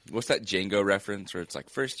 Maybe. What's that Django reference where it's like,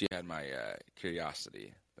 first you had my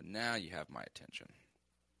curiosity, but now you have my attention?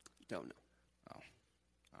 Don't know. Oh.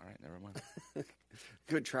 All right, never mind.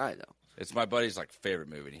 Good try, though. It's my buddy's favorite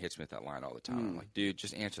movie, and he hits me with that line all the time. I'm like, dude,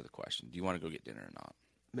 just answer the question. Do you want to go get dinner or not?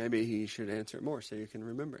 Maybe he should answer it more so you can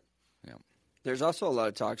remember it. Yeah. There's also a lot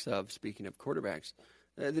of talks of, speaking of quarterbacks,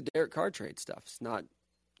 the Derek Carr trade stuff. It's not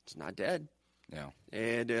dead. Yeah.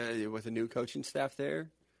 And with a new coaching staff there,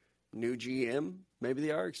 new GM, maybe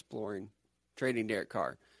they are exploring trading Derek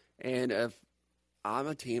Carr. And if I'm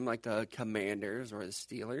a team like the Commanders or the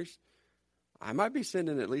Steelers, I might be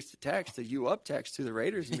sending at least a text, a you up text to the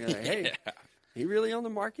Raiders and be like, hey, he really on the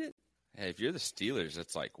market? Hey, if you're the Steelers,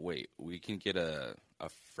 it's like, wait, we can get a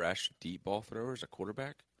fresh deep ball thrower as a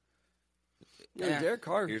quarterback? Yeah, Derek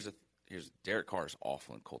Carr. Here's Derek Carr is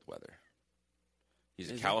awful in cold weather.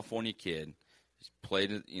 He's a California kid. He's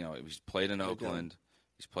played in Oakland.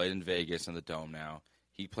 He's played in Vegas in the Dome now.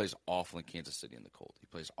 He plays awful in Kansas City in the cold. He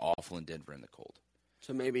plays awful in Denver in the cold.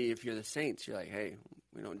 So maybe if you're the Saints, you're like, hey,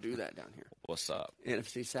 we don't do that down here. What's up?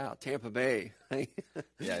 NFC South, Tampa Bay.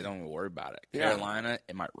 Yeah, don't even worry about it. Yeah. Carolina,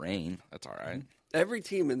 it might rain. That's all right. Every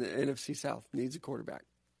team in the NFC South needs a quarterback.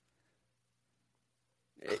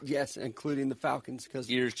 Yes, including the Falcons, because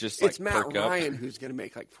Ears just it's like Matt perk up. Ryan who's going to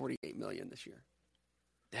make like $48 million this year.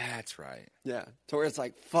 That's right. Yeah, so where it's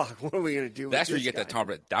like, fuck, what are we going to do? That's with where you this get that guy? Tom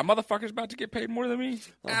Brady. That motherfucker's about to get paid more than me?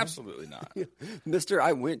 Absolutely not. Mister,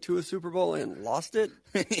 I went to a Super Bowl and lost it.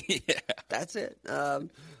 Yeah. That's it.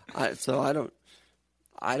 So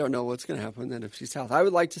I don't know what's going to happen in the NFC South. I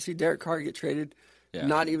would like to see Derek Carr get traded, Yeah.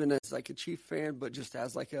 not even as like a Chief fan, but just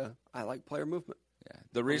as like I like player movement. Yeah.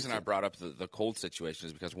 The reason I brought up the cold situation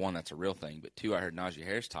is because, one, that's a real thing, but two, I heard Najee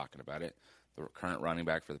Harris talking about it, the current running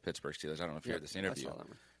back for the Pittsburgh Steelers. I don't know if you heard this interview. I saw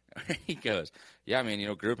that one. He goes, yeah,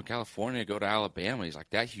 man, grew up in California, go to Alabama. He's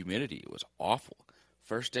like, that humidity was awful.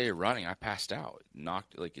 First day of running, I passed out.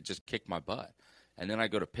 It just kicked my butt. And then I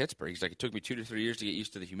go to Pittsburgh. He's like, it took me 2 to 3 years to get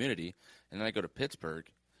used to the humidity. And then I go to Pittsburgh,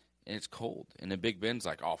 and it's cold. And then Big Ben's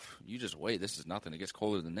like, oh, you just wait. This is nothing. It gets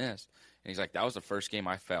colder than this. And he's like, that was the first game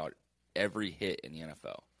I felt every hit in the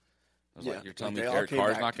NFL. I was Yeah, like, you're telling like me they all Derek came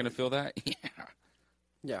Carr's back not to going to feel that? Yeah.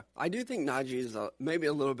 Yeah, I do think Najee is maybe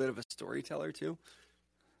a little bit of a storyteller too.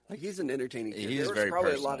 Like he's an entertaining kid. He's There was very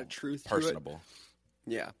probably personal, a lot of truth personable.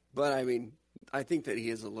 to it. Yeah, but I mean, I think that he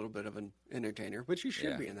is a little bit of an entertainer, which he should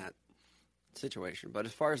Yeah. be in that situation. But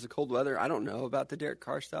as far as the cold weather, I don't know about the Derek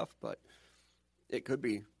Carr stuff, but it could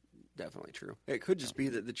be definitely true. It could just be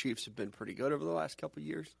that the Chiefs have been pretty good over the last couple of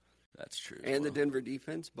years, That's true. and the Denver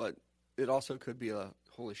defense. But it also could be a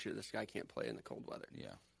holy shit, this guy can't play in the cold weather,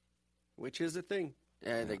 Yeah. which is a thing.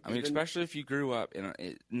 And I mean, especially if you grew up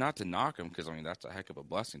in not to knock them, because, that's a heck of a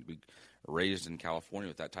blessing to be raised in California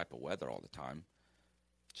with that type of weather all the time.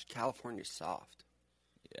 California's soft.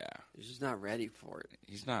 Yeah. He's just not ready for it.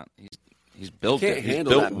 He's not. He's built. Can't He's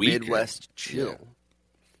handle built that weaker. Midwest chill. Yeah.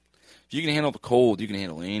 If you can handle the cold, you can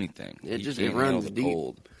handle anything. It You just- can't it runs handle the deep.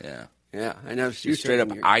 cold. Yeah. Yeah, I know. You're straight up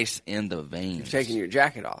ice in the veins. You're taking your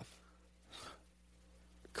jacket off.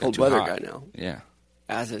 Cold too weather hot. guy now. Yeah.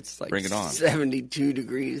 As it's like Bring it on. 72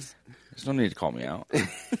 degrees There's no need to call me out.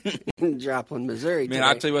 in Joplin, Missouri. Man,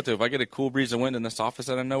 I'll tell you what, though, if I get a cool breeze of wind in this office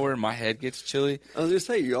out of nowhere, my head gets chilly. I was going to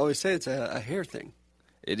say, you always say it's a hair thing.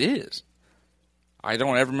 It is. I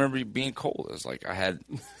don't ever remember being cold. It's like I had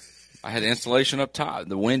insulation up top.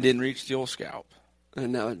 The wind didn't reach the old scalp.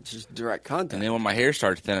 And now it's just direct contact. And then when my hair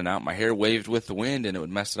started thinning out, my hair waved with the wind, and it would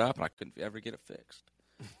mess it up, and I couldn't ever get it fixed.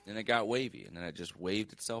 Then it got wavy, and then it just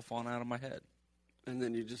waved itself on out of my head. And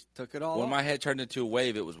then you just took it all When off. my head turned into a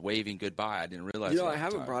wave, it was waving goodbye. I didn't realize. You know, it I at the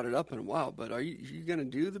haven't time. brought it up in a while, but are you going to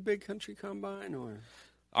do the big country combine or?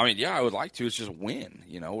 I mean, yeah, I would like to. It's just win.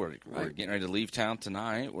 We're Right. getting ready to leave town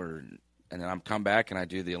tonight. And then I'm come back and I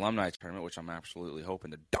do the alumni tournament, which I'm absolutely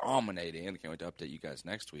hoping to dominate in. I can't wait to update you guys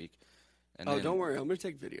next week. And then, Don't worry, I'm going to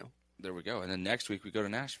take video. There we go. And then next week we go to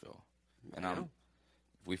Nashville. And Wow.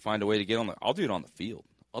 if we find a way to get I'll do it on the field.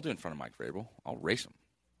 I'll do it in front of Mike Vrabel. I'll race him.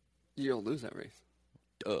 You'll lose that race.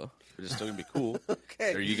 Duh. But it's still going to be cool.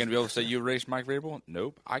 Okay. Are you going to be able to say you raced Mike Vrabel?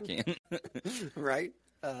 Nope, I can't. Right?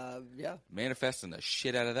 Yeah. Manifesting the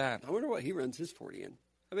shit out of that. I wonder what he runs his 40 in.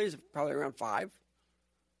 I mean, he's probably around 5.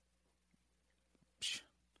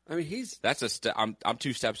 I mean, he's That's a step. I'm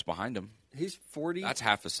 2 steps behind him. 40. That's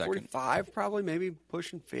half a second. 45, probably, maybe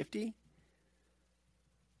pushing 50.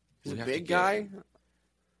 He's We a have to big get- guy.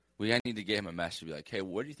 I need to get him a message to be like, hey,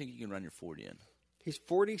 what do you think you can run your 40 in? He's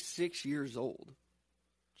 46 years old.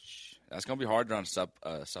 That's going to be hard to run sub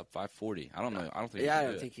 540. I don't know. I don't think. Yeah, I he can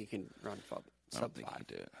don't do think it. he can run I sub don't think he 5.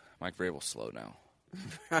 can do it. Mike Vrabel's slow now.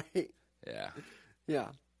 Right? Yeah. Yeah.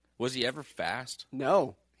 Was he ever fast?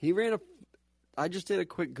 No. He ran I just did a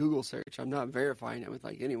quick Google search. I'm not verifying it with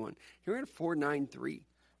like anyone. He ran a 4.93.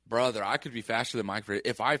 Brother, I could be faster than Mike Vrabel.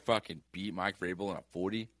 If I fucking beat Mike Vrabel in a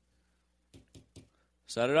 40,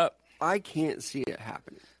 set it up. I can't see it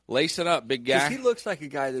happening. Lace it up, big guy. Because he looks like a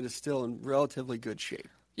guy that is still in relatively good shape.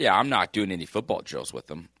 Yeah, I'm not doing any football drills with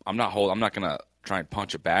him. I'm not going to try and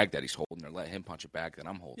punch a bag that he's holding or let him punch a bag that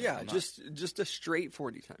I'm holding. Yeah, I'm not. just a straight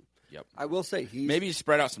 40 time. Yep. I will say Maybe you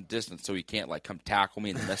spread out some distance so he can't like come tackle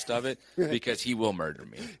me in the midst of it because he will murder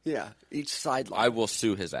me. Yeah, each sideline. I will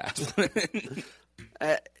sue his ass.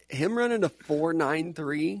 Him running a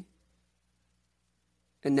 4.93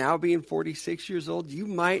 and now being 46 years old, you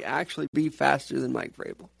might actually be faster than Mike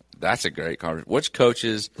Vrabel. That's a great conversation. Which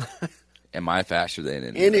coaches am I faster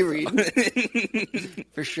than? Andy Reid,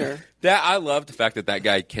 for sure. That I love the fact that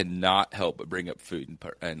guy cannot help but bring up food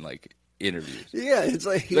and like interviews. Yeah, it's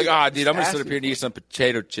like He's like, dude, I'm gonna sit up here and eat some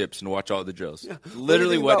potato chips and watch all the drills. Yeah.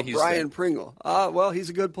 Literally what what do you he's think about Brian saying. Pringle. Well, he's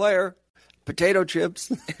a good player. Potato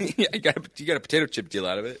chips. Yeah, you got a potato chip deal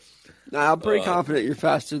out of it. Nah, I'm pretty confident you're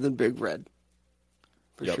faster than Big Red.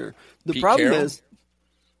 For Yep. sure. The Pete problem Carroll? is,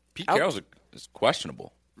 Pete Carroll's is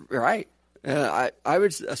questionable. right, I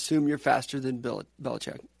would assume you're faster than Bill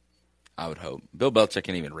Belichick. I would hope. Bill Belichick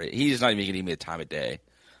can't even rate. He's not even giving me a time of day.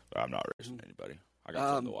 But I'm not racing anybody. I got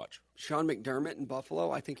something to watch. Sean McDermott in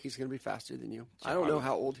Buffalo, I think he's going to be faster than you. I don't know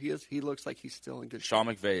how old he is. He looks like he's still in good shape. Sean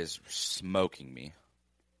McVay is smoking me.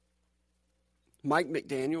 Mike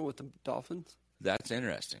McDaniel with the Dolphins. That's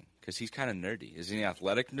interesting because he's kind of nerdy. Is he an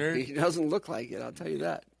athletic nerd? He doesn't look like it, I'll tell you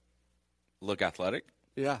that. Look athletic?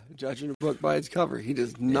 Yeah, judging a book by its cover. He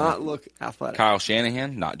does not look athletic. Kyle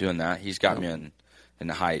Shanahan, not doing that. He's got me in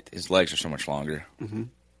the height. His legs are so much longer. Mm-hmm.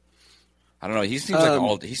 I don't know. He seems Mike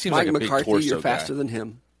like a McCarthy, big torso you're faster guy. than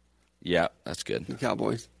him. Yeah, that's good. The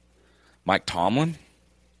Cowboys. Mike Tomlin?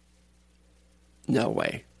 No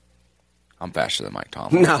way. I'm faster than Mike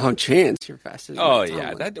Tomlin. No chance you're faster than Mike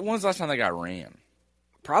yeah. Tomlin. When's the last time that guy ran?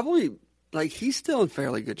 Probably, he's still in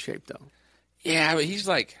fairly good shape, though. Yeah, but he's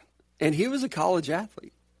like... And he was a college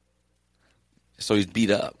athlete. So he's beat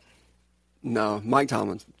up. No, Mike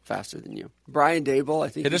Tomlin's faster than you. Brian Daboll, I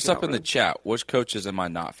think. Hit us up in the chat. Which coaches am I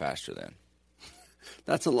not faster than?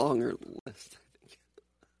 That's a longer list.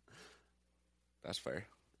 That's fair.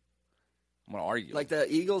 I'm going to argue. Like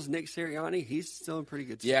the Eagles, Nick Sirianni, he's still in pretty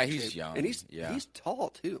good shape. Yeah, he's young. And he's tall,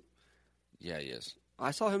 too. Yeah, he is. I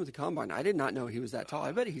saw him at the Combine. I did not know he was that tall.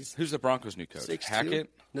 I bet he's Who's the Broncos' new coach? 6'2". Hackett?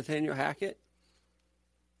 Nathaniel Hackett.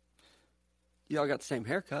 Y'all got the same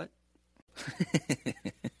haircut.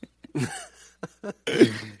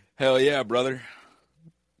 Hell yeah, brother.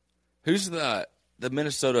 Who's the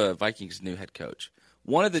Minnesota Vikings' new head coach?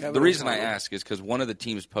 The reason I ask is because one of the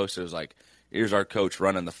teams posted, was like, here's our coach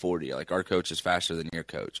running the 40. Like, our coach is faster than your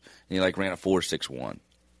coach. And he, ran a 4.61.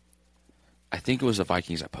 I think it was the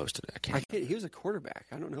Vikings that posted it. He was a quarterback.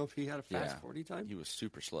 I don't know if he had a fast 40 time. He was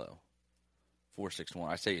super slow. 4.61.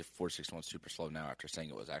 I say 4.61 is super slow now after saying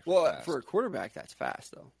it was actually fast. For a quarterback, that's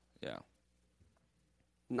fast, though. Yeah.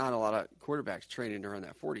 Not a lot of quarterbacks training to run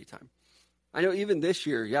that 40 time. I know even this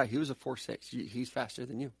year, he was a 4.6. He's faster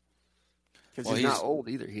than you. Because he's not old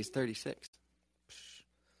either. He's 36.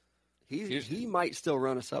 He might still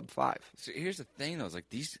run a sub 5. So here's the thing, though.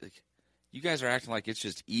 You guys are acting like it's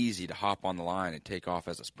just easy to hop on the line and take off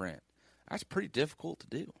as a sprint. That's pretty difficult to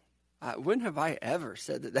do. When have I ever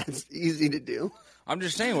said that that's easy to do? I'm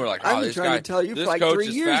just saying we're like, I've been trying to tell you for 3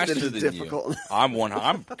 years that it's difficult.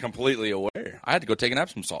 I'm completely aware. I had to go take an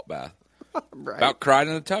Epsom salt bath. Right. About cried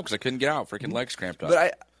in the tub because I couldn't get out. Freaking legs cramped up.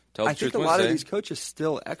 But I think a lot of these coaches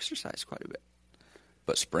still exercise quite a bit.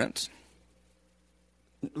 But sprints?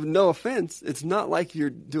 No offense. It's not like you're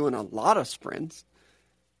doing a lot of sprints.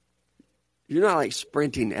 You're not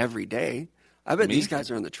sprinting every day. I bet these guys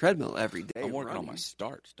are on the treadmill every day. I'm working on my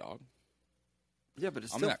starts, dog. Yeah, but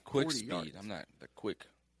it's I'm still that quick 40 speed. yards. I'm that the quick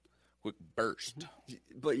burst.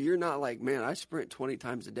 But you're not like, man, I sprint 20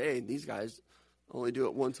 times a day, and these guys only do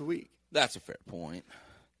it once a week. That's a fair point.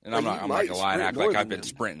 And I'm not going to lie and act like I've been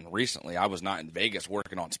sprinting recently. I was not in Vegas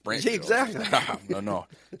working on sprint. Yeah, exactly. No.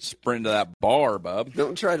 Sprint to that bar, bub.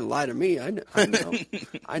 Don't try to lie to me. I know.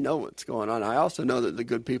 I know what's going on. I also know that the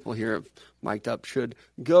good people here have Mic'd Up should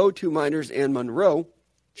go to Miners and Monroe.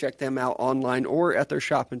 Check them out online or at their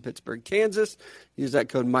shop in Pittsburgh, Kansas. Use that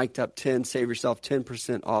code Mic'd Up 10. Save yourself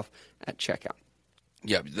 10% off at checkout.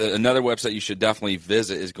 Yeah, another website you should definitely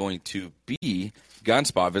visit is going to be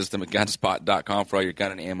Gunspot. Visit them at gunspot.com for all your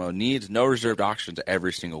gun and ammo needs. No reserved auctions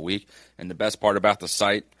every single week. And the best part about the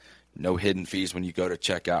site, no hidden fees when you go to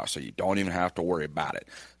check out, so you don't even have to worry about it.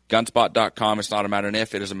 Gunspot.com, it's not a matter of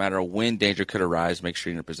if, it is a matter of when danger could arise. Make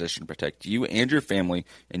sure you're in a position to protect you and your family,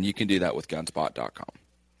 and you can do that with Gunspot.com.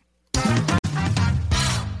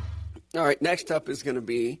 All right, next up is going to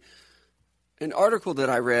be an article that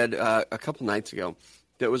I read a couple nights ago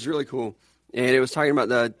that was really cool. And it was talking about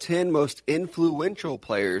the 10 most influential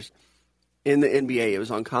players in the NBA. It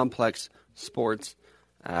was on Complex Sports.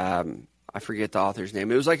 I forget the author's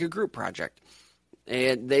name. It was like a group project.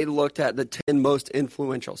 And they looked at the 10 most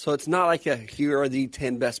influential. So it's not like here are the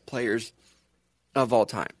 10 best players of all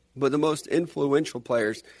time, but the most influential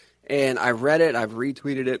players. And I read it. I've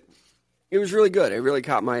retweeted it. It was really good. It really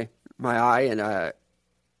caught my eye, and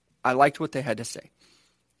I liked what they had to say.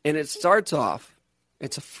 And it starts off,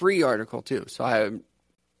 it's a free article too, so I'm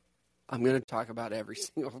going to talk about every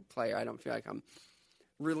single player. I don't feel like I'm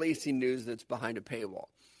releasing news that's behind a paywall.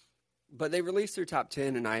 But they released their top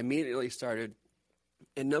 10, and I immediately started.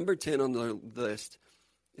 And number 10 on the list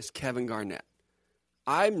is Kevin Garnett.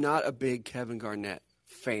 I'm not a big Kevin Garnett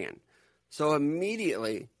fan. So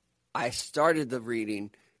immediately I started the reading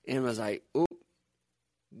and was like, "Oop,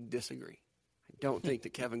 disagree. I don't think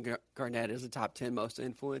that Kevin Garnett is a top 10 most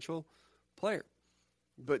influential player."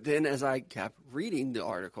 But then as I kept reading the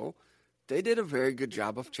article, they did a very good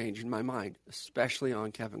job of changing my mind, especially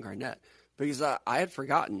on Kevin Garnett, because I had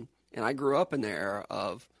forgotten, and I grew up in the era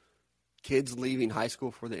of kids leaving high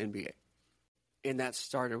school for the NBA. And that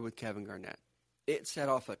started with Kevin Garnett. It set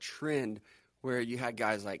off a trend where you had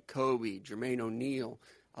guys like Kobe, Jermaine O'Neal,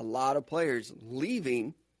 a lot of players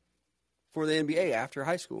leaving for the NBA after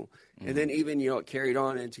high school. Mm-hmm. And then even, it carried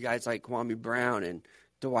on into guys like Kwame Brown and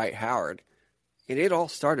Dwight Howard. And it all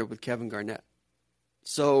started with Kevin Garnett.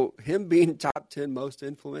 So him being top 10 most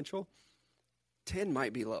influential, 10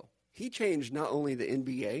 might be low. He changed not only the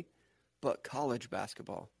NBA, but college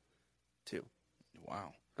basketball too.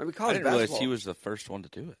 Wow. I mean, I didn't realize he was the first one to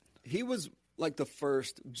do it. He was like the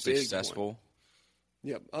first successful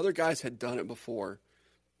big one. Yep. Other guys had done it before,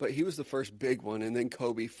 but he was the first big one, and then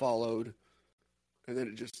Kobe followed, and then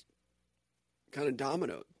it just kind of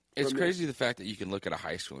dominoed. It's crazy the fact that you can look at a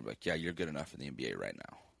high school and be like, yeah, you're good enough in the NBA right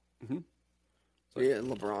now. Mm-hmm. So yeah,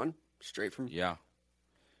 LeBron, straight from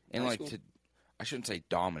and I shouldn't say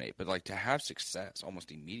dominate, but like to have success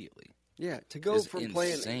almost immediately. Yeah, to go from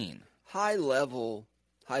playing high-level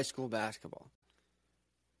high school basketball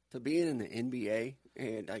to being in the NBA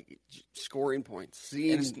and like scoring points,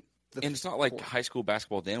 and it's not like high school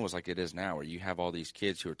basketball then was like it is now, where you have all these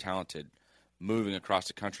kids who are talented moving across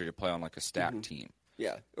the country to play on like a stacked team.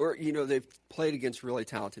 Yeah, or they've played against really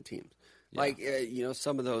talented teams, like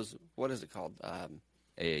some of those. What is it called?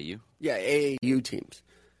 AAU. Yeah, AAU teams.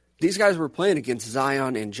 These guys were playing against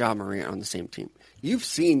Zion and Ja Morant on the same team. You've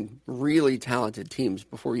seen really talented teams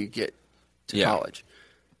before you get to college.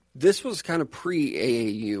 This was kind of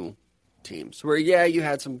pre-AAU teams where, you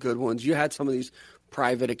had some good ones. You had some of these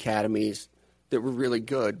private academies that were really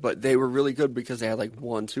good, but they were really good because they had like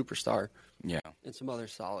one superstar and some other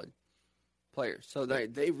solid players. So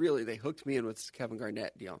they hooked me in with this Kevin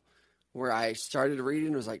Garnett deal where I started reading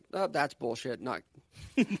and was like, oh, that's bullshit. Not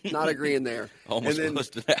agreeing there. Almost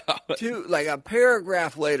closed it out. Like a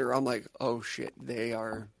paragraph later, I'm like, oh, shit, they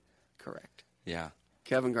are correct. Yeah.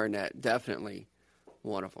 Kevin Garnett, definitely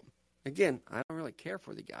one of them. Again, I don't really care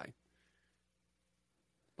for the guy,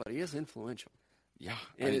 but he is influential. Yeah.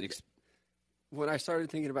 And when I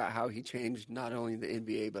started thinking about how he changed not only the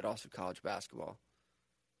NBA but also college basketball,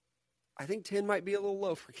 I think 10 might be a little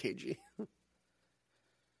low for KG.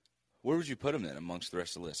 Where would you put him then amongst the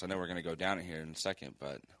rest of the list? I know we're going to go down it here in a second,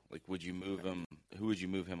 but like, would you move him? Who would you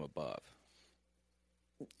move him above?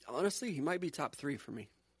 Honestly, he might be top 3 for me.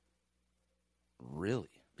 Really?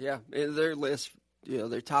 Yeah, in their list,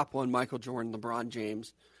 their top 1, Michael Jordan, LeBron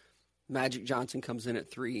James, Magic Johnson comes in at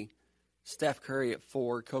 3, Steph Curry at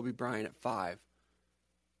 4, Kobe Bryant at 5.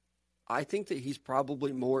 I think that he's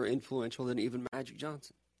probably more influential than even Magic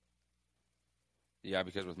Johnson. Yeah,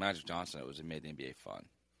 because with Magic Johnson, it made the NBA fun.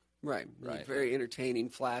 Right. Very entertaining,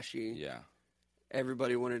 flashy. Yeah.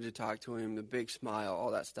 Everybody wanted to talk to him, the big smile,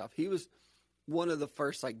 all that stuff. He was one of the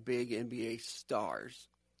first big NBA stars.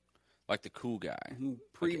 Like the cool guy.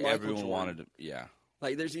 Pre-Michael everyone Jordan. Wanted to, yeah.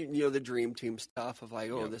 Like there's the Dream Team stuff of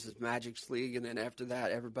this is Magic's league, and then after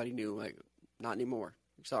that everybody knew not anymore.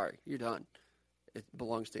 Sorry, you're done. It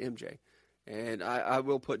belongs to MJ. And I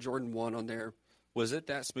will put Jordan 1 on there. Was it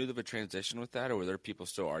that smooth of a transition with that, or were there people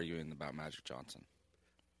still arguing about Magic Johnson?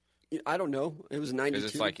 I don't know. It was 92.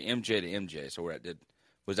 Because it's like MJ to MJ. So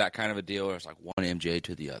was that kind of a deal, or it's like one MJ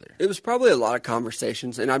to the other? It was probably a lot of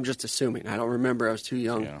conversations, and I'm just assuming. I don't remember. I was too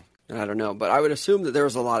young, and I don't know. But I would assume that there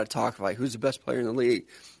was a lot of talk of who's the best player in the league,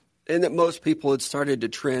 and that most people had started to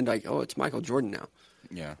trend it's Michael Jordan now.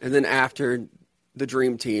 Yeah. And then after the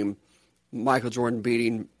Dream Team, Michael Jordan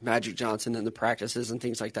beating Magic Johnson in the practices and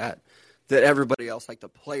things like that, that everybody else, the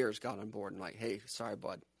players, got on board and hey, sorry,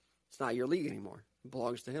 bud, it's not your league anymore. It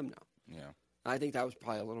belongs to him now. Yeah. I think that was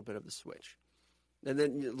probably a little bit of the switch. And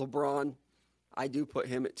then LeBron, I do put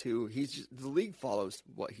him at 2. The league follows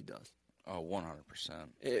what he does. Oh,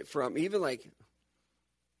 100%. From even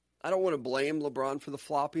I don't want to blame LeBron for the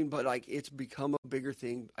flopping, but it's become a bigger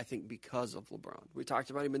thing, I think, because of LeBron. We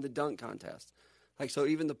talked about him in the dunk contest. So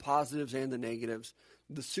even the positives and the negatives.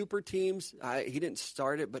 The super teams, he didn't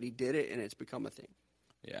start it, but he did it, and it's become a thing.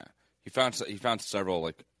 Yeah. He found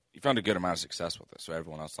several, he found a good amount of success with it. So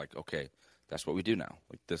everyone else okay, that's what we do now.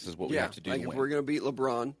 This is what we have to do to win. If win. We're going to beat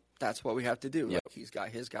LeBron, that's what we have to do. Yep. He's got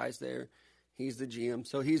his guys there. He's the GM.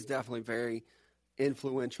 So he's definitely very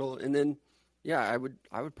influential. And then, I would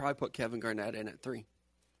probably put Kevin Garnett in at 3.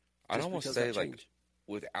 I'd almost say,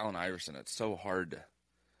 with Allen Iverson, it's so hard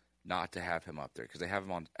not to have him up there because they have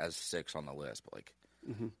him on as 6 on the list. But,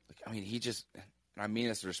 he just and I mean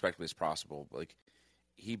this as respectfully as possible, like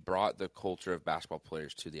he brought the culture of basketball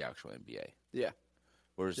players to the actual NBA. Yeah.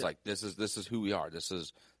 Where it's like this is who we are. This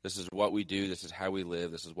is what we do. This is how we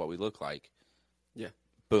live. This is what we look like. Yeah.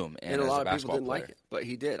 Boom. And a as lot of people basketball didn't player, like it, but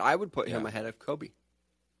he did. I would put him Yeah. ahead of Kobe,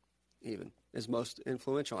 even as most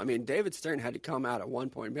influential. I mean, David Stern had to come out at one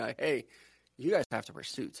point and be like, "Hey, you guys have to wear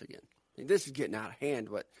suits again. Like, this is getting out of hand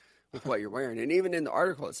with what you're wearing." And even in the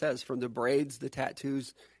article, it says from the braids, the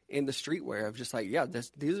tattoos, and the streetwear of just like, yeah,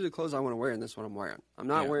 these are the clothes I want to wear, and this is what I'm wearing. I'm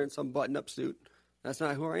not wearing some button-up suit. That's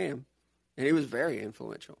not who I am. And he was very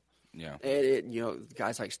influential. Yeah. And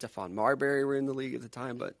guys like Stephon Marbury were in the league at the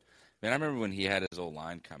time, but Man, I remember when he had his old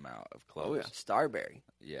line come out of clothes. oh yeah, Starberry.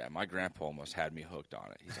 Yeah, my grandpa almost had me hooked on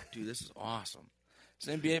it. He's like, dude, this is awesome. It's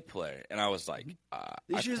an NBA player. And I was like, These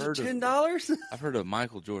I've shoes are heard of $10. I've heard of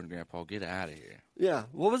Michael Jordan, Grandpa. Get out of here. Yeah.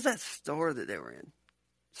 What was that store that they were in?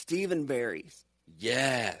 Stephen Barry's.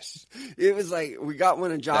 Yes. It was like we got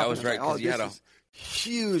one in Joplin. That was right, Like, 'cause you this had a- is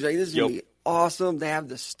huge. Like, this is gonna Yep. be awesome. They have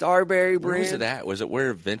the Starberry brand. Where was it at? Was it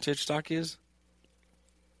where vintage stock is?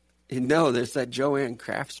 No, there's that Joanne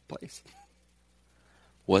Crafts place.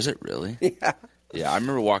 Was it really? Yeah. Yeah, I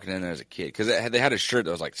remember walking in there as a kid because they had a shirt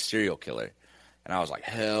that was like serial killer, and I was like,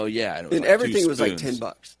 hell yeah! And, it was And like everything two was like spoons.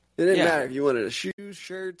 $10. It didn't Yeah. matter if you wanted a shoes,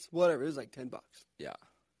 shirts, whatever. It was like $10. Yeah.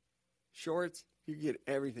 Shorts, you could get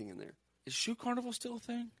everything in there. Is Shoe Carnival still a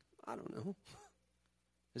thing? I don't know.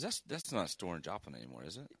 Is that's not a store in Joplin anymore,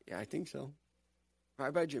 is it? Yeah, I think so.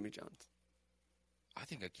 Right by Jimmy John's. I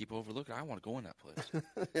think I keep overlooking. I want to go in that place.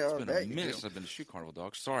 Yeah, It's been I a bet you minute do. since I've been to Shoe Carnival,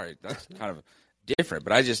 dog. Sorry, that's kind of different.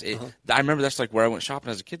 But I remember that's like where I went shopping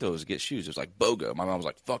as a kid, though, was to get shoes. It was like BOGO. My mom was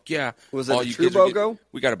like, fuck yeah. Was it All a you true kids will get- BOGO?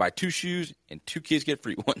 We got to buy 2 shoes, and 2 kids get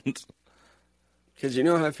free ones. Because you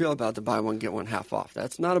know how I feel about the buy one, get one half off.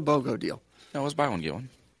 That's not a BOGO deal. No, let's buy one, get one.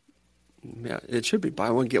 Yeah, it should be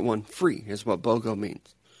buy one, get one free is what BOGO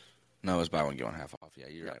means. No, it's buy one, get one half off. Yeah,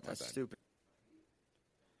 you're right. My That's bad. stupid.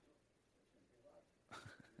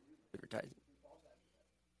 Advertising.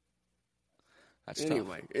 That's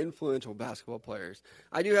Anyway, influential basketball players.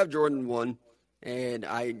 I do have Jordan 1, and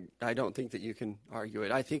I don't think that you can argue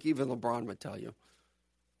it. I think even LeBron would tell you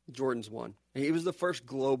Jordan's 1. He was the first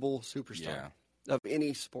global superstar of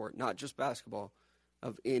any sport, not just basketball,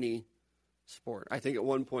 of any sport. I think at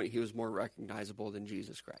one point he was more recognizable than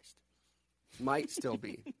Jesus Christ. Might still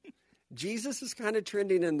be. Jesus is kind of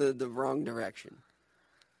trending in the wrong direction.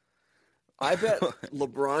 I bet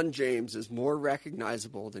LeBron James is more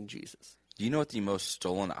recognizable than Jesus. Do you know what the most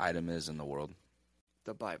stolen item is in the world?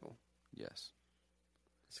 The Bible. Yes.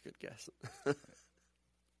 That's a good guess.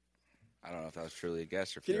 I don't know if that was truly a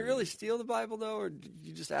guess or if Can you really steal the Bible, though, or do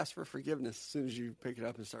you just ask for forgiveness as soon as you pick it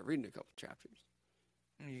up and start reading a couple chapters?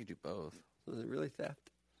 You can do both. So is it really theft?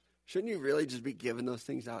 Shouldn't you really just be giving those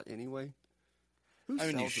things out anyway? Who I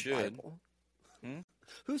mean, you sells the should. Bible? Hmm?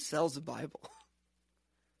 Who sells the Bible?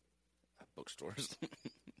 Bookstores.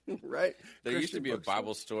 Right? There used to Christian be a bookstore.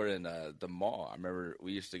 Bible store in the mall. I remember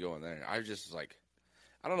we used to go in there. I was just like,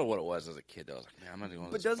 I don't know what it was as a kid. I was like, man, I'm not going to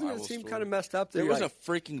But this doesn't Bible it seem store. kind of messed up? That There you're was like,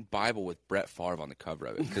 a freaking Bible with Brett Favre on the cover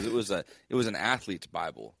of it because it was an athlete's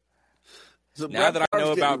Bible. so now Brett that I know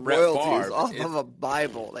Favre's about getting Brett royalties Favre, off it's- of a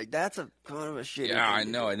Bible. Like, that's a kind of a shitty Yeah, I thing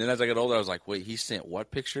to know. do. And then as I got older, I was like, wait, he sent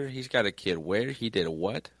what picture? He's got a kid where? He did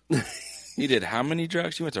what? He did how many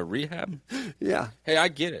drugs? He went to rehab? Yeah. Hey, I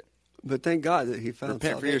get it. But thank God that he found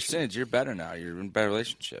Repent for your salvation. sins. You're better now. You're in a better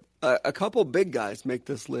relationship. A couple big guys make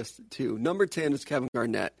this list too. Number 10 is Kevin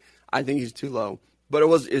Garnett. I think he's too low, but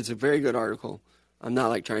it's a very good article. I'm not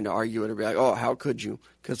like trying to argue it or be like, oh, how could you?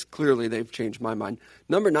 Because clearly they've changed my mind.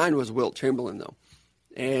 Number 9 was Wilt Chamberlain though,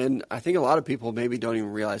 and I think a lot of people maybe don't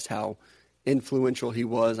even realize how influential he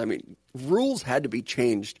was. I mean, rules had to be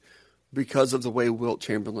changed because of the way Wilt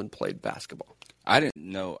Chamberlain played basketball. I didn't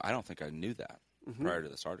know. I don't think I knew that Mm-hmm. prior to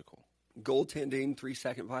this article. Goaltending,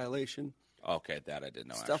 3-second violation. Okay, that I didn't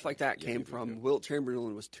know. Stuff actually. like that Yeah, came good, from good. Wilt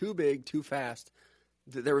Chamberlain was too big, too fast.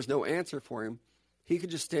 There was no answer for him. He could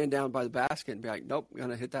just stand down by the basket and be like, nope, I'm going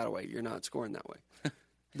to hit that away. You're not scoring that way. That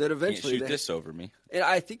Can't eventually, shoot this over me. and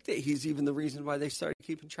I think that he's even the reason why they started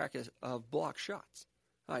keeping track of block shots.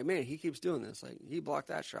 Like, man, he keeps doing this. Like, he blocked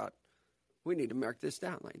that shot. We need to mark this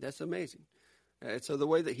down. Like, that's amazing. And so the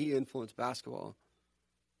way that he influenced basketball,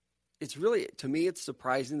 it's really, to me, it's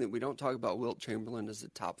surprising that we don't talk about Wilt Chamberlain as a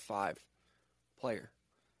top 5 player.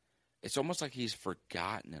 It's almost like he's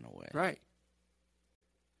forgotten in a way, Right.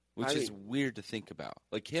 which I is mean- weird to think about.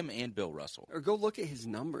 Like him and Bill Russell. Or go look at his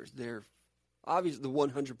numbers. They're obviously the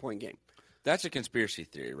 100-point game. That's a conspiracy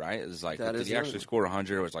theory, right? It's like, That did is he actually another score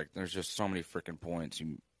 100? It was like, there's just so many freaking points.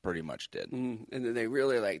 He pretty much did. And then they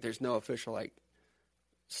really, like, there's no official, like,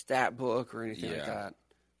 stat book or anything like Yeah. that.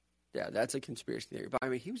 Yeah, that's a conspiracy theory. But I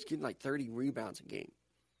mean, he was getting like 30 rebounds a game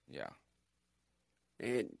Yeah.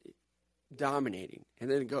 and dominating. And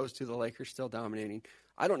then it goes to the Lakers still dominating.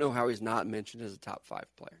 I don't know how he's not mentioned as a top 5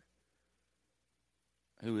 player.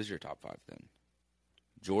 Who is your top 5 then?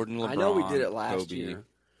 Jordan, LeBron, I know we did it last Kobe. year.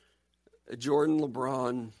 Jordan,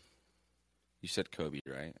 LeBron. You said Kobe,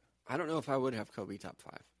 right? I don't know if I would have Kobe top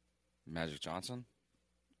 5. Magic Johnson?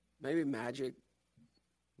 Maybe Magic,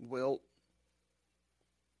 Wilt.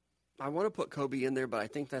 I want to put Kobe in there, but I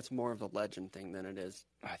think that's more of a legend thing than it is.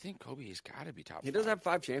 I think Kobe's got to be top 5. He does have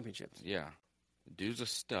 5 championships. Yeah. Dude's a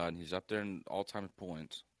stud. He's up there in all-time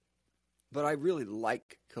points. But I really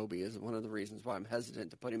like Kobe is one of the reasons why I'm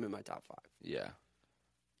hesitant to put him in my top 5. Yeah.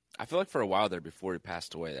 I feel like for a while there before he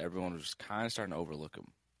passed away, everyone was just kind of starting to overlook him.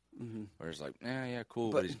 Mm-hmm. Where it's like, yeah,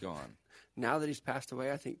 cool, but he's gone. Now that he's passed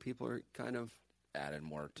away, I think people are kind of Added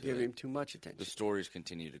more to giving it. him too much attention. The stories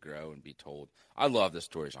continue to grow and be told. I love the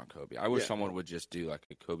stories on Kobe. I wish someone would just do like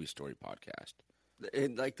a Kobe story podcast.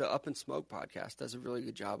 And like the Up and Smoke podcast does a really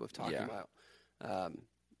good job of talking about.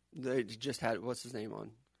 They just had, what's his name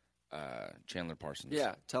on? Chandler Parsons.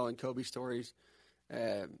 Yeah, telling Kobe stories.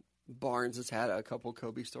 Barnes has had a couple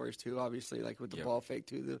Kobe stories too, obviously, like with the ball fake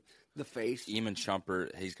too, the face. Eamon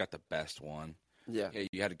Shumpert, he's got the best one. Yeah.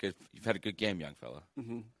 You've had a good game, young fella.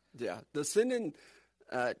 Mm-hmm. Yeah. The sending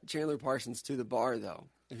Chandler Parsons to the bar though,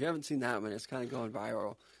 if you haven't seen that one, it's kind of going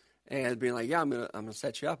viral. And being like, yeah, I'm gonna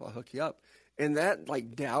set you up, I'll hook you up. And that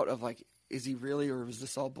like doubt of like, is he really, or was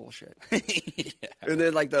this all bullshit? Yeah. And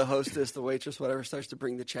then like the hostess, the waitress, whatever, starts to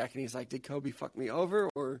bring the check, and he's like, did Kobe fuck me over,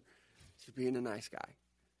 or is he being a nice guy?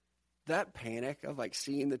 That panic of like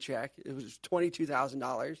seeing the check, it was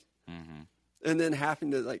 $22,000, Mm-hmm. and then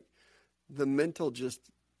having to like the mental just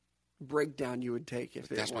breakdown you would take if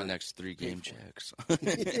That's it my weren't next 3 game paid for.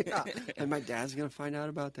 checks. Yeah. And my dad's gonna find out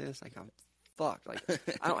about this. Like I'm fucked. Like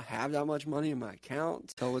I don't have that much money in my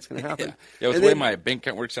account. So what's gonna happen? Yeah, with And the way then- my bank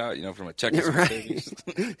account works out, from a check. right.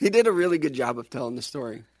 He did a really good job of telling the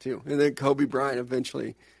story too. And then Kobe Bryant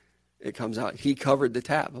eventually, it comes out he covered the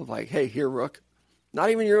tab of like, hey, here, Rook,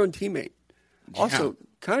 not even your own teammate. Also,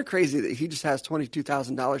 kind of crazy that he just has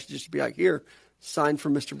 $22,000 just to be like, here, sign for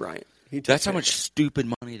Mr. Bryant. That's how much stupid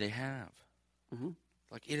money they have. Mm-hmm.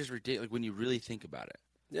 Like it is ridiculous. Like when you really think about it.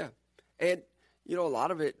 Yeah, and a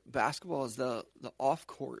lot of it, basketball is the off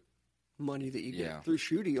court money that you get through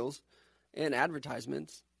shoe deals and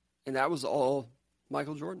advertisements, and that was all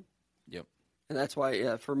Michael Jordan. Yep. And that's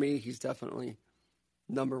why, for me, he's definitely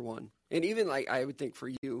number one. And even like I would think for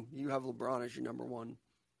you have LeBron as your number one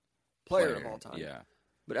player of all time. Yeah.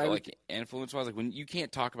 But I like influence-wise, like when you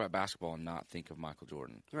can't talk about basketball and not think of Michael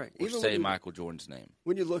Jordan, right? Or Even say Michael Jordan's name.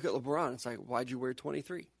 When you look at LeBron, it's like, why'd you wear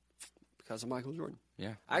 23? Because of Michael Jordan.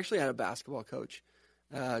 Yeah. I actually had a basketball coach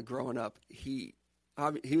growing up. He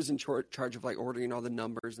was in charge of like ordering all the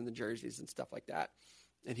numbers and the jerseys and stuff like that,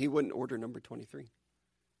 and he wouldn't order number 23.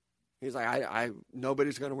 He's like, I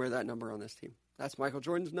nobody's going to wear that number on this team. That's Michael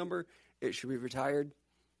Jordan's number. It should be retired.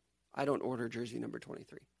 I don't order jersey number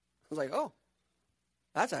 23. I was like, oh,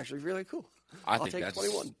 that's actually really cool. I I'll think take that's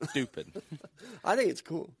 21. stupid. I think it's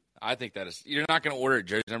cool. I think that is. You're not going to order a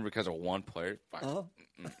jersey number because of one player. Fine.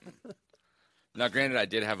 Uh-huh. Now, granted, I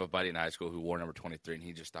did have a buddy in high school who wore number 23, and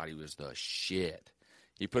he just thought he was the shit.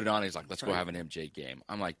 He put it on. He's like, "Let's go have an MJ game."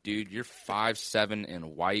 I'm like, "Dude, you're 5'7"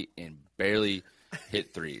 and white and barely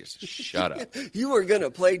hit threes. Shut up." You are going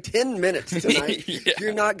to play 10 minutes tonight. Yeah.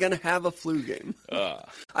 You're not going to have a flu game.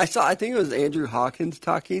 I think it was Andrew Hawkins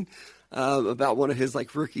talking about one of his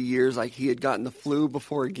like rookie years. Like he had gotten the flu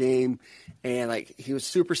before a game, and like he was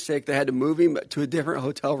super sick. They had to move him to a different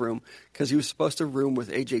hotel room because he was supposed to room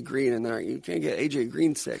with AJ Green, and they're like, you can't get AJ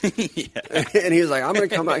Green sick. And he was like, I'm going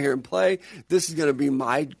to come out here and play. This is going to be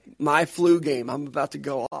my flu game. I'm about to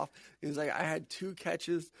go off. He was like, I had 2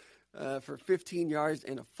 catches for 15 yards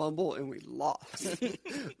and a fumble, and we lost.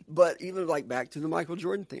 But even like back to the Michael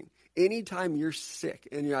Jordan thing, anytime you're sick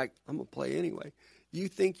and you're like, I'm going to play anyway, you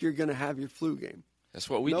think you're going to have your flu game. That's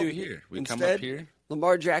what we do here. We Instead, come up here.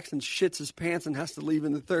 Lamar Jackson shits his pants and has to leave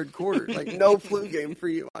in the third quarter. Like, no flu game for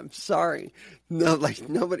you. I'm sorry. No, like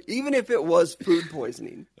nobody, even if it was food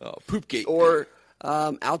poisoning. Oh, poop gate. Or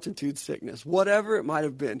altitude sickness, whatever it might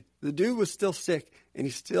have been. The dude was still sick, and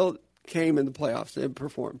he still came in the playoffs and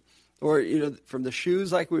performed. Or, from the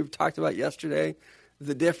shoes like we've talked about yesterday,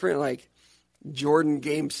 the different, like, Jordan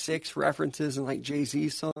Game 6 references and, like, Jay-Z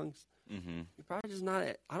songs. Mm-hmm. You're probably just not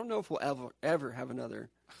it. I don't know if we'll ever have another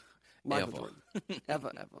Michael Jordan.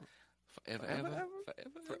 Ever.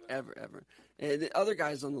 Forever. And the other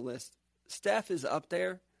guys on the list, Steph is up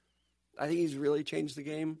there. I think he's really changed the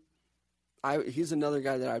game. He's another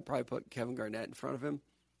guy that I'd probably put Kevin Garnett in front of him,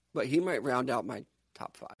 but he might round out my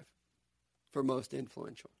top 5 for most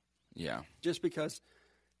influential. Yeah. Just because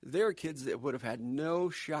there are kids that would have had no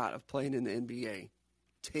shot of playing in the NBA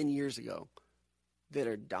 10 years ago that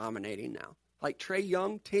are dominating now. Like Trae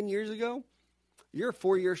Young 10 years ago, you're a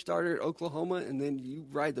 4-year starter at Oklahoma, and then you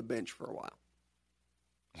ride the bench for a while.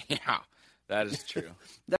 Yeah, that is true.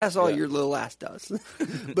 That's all your little ass does.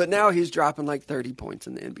 But now he's dropping like 30 points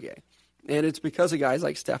in the NBA. And it's because of guys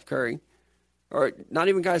like Steph Curry, or not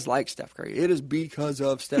even guys like Steph Curry. It is because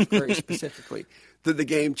of Steph Curry specifically that the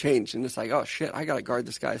game changed. And it's like, oh, shit, I got to guard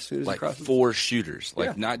this guy as soon as Like he crosses. 4 shooters.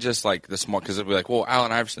 Like, not just like the small, because it'd be like, well,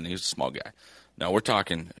 Allen Iverson, he's a small guy. No, we're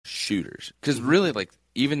talking shooters. Because really, like,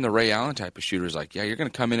 even the Ray Allen type of shooter is like, yeah, you're going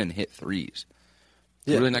to come in and hit threes.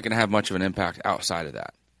 You're really not going to have much of an impact outside of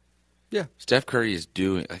that. Yeah. Steph Curry is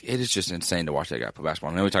doing, like, it is just insane to watch that guy play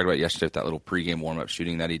basketball. I know we talked about it yesterday with that little pregame warm-up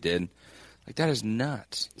shooting that he did. Like, that is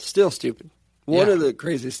nuts. Still stupid. One of the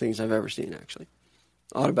craziest things I've ever seen, actually,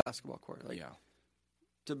 on a basketball court. Like,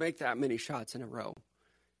 to make that many shots in a row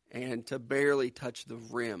and to barely touch the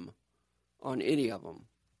rim on any of them,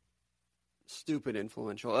 stupid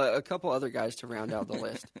influential. A couple other guys to round out the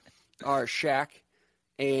list are Shaq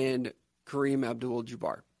and Kareem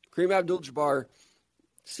Abdul-Jabbar. Kareem Abdul-Jabbar,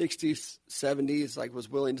 60s, 70s, like, was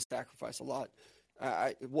willing to sacrifice a lot.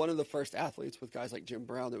 One of the first athletes with guys like Jim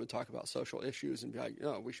Brown that would talk about social issues and be like,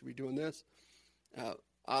 no, we should be doing this.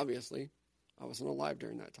 Obviously, I wasn't alive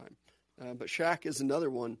during that time. But Shaq is another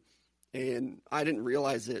one, and I didn't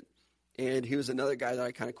realize it. And he was another guy that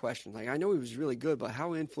I kind of questioned. Like, I know he was really good, but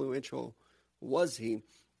how influential was he?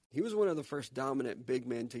 He was one of the first dominant big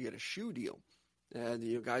men to get a shoe deal.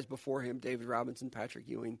 The guys before him, David Robinson, Patrick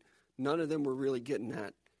Ewing, none of them were really getting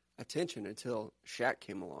that attention until Shaq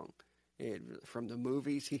came along. And from the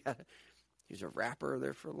movies, he was a rapper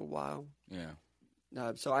there for a little while.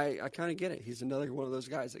 Yeah. So I kind of get it. He's another one of those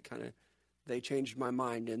guys that kind of, they changed my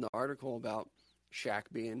mind in the article about Shaq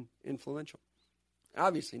being influential.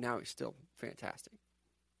 Obviously, now he's still fantastic.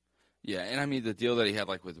 Yeah, and I mean, the deal that he had,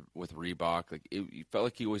 like, with Reebok, like, it felt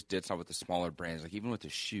like he always did something with the smaller brands, like, even with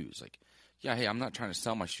his shoes. Like, yeah, hey, I'm not trying to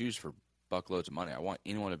sell my shoes for buckloads of money. I want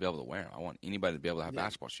anyone to be able to wear them. I want anybody to be able to have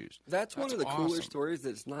basketball shoes. That's one of the cooler awesome. Stories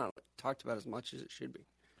that's not talked about as much as it should be.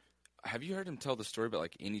 Have you heard him tell the story about,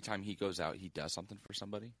 like, anytime he goes out, he does something for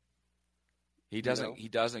somebody? He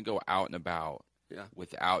doesn't go out and about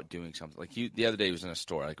without doing something. Like, the other day he was in a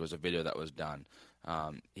store. Like, it was a video that was done.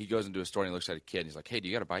 He goes into a store and he looks at a kid and he's like, hey, do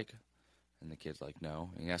you got a bike? And the kid's like, no.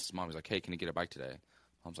 And he asks his mom, he's like, hey, can you get a bike today?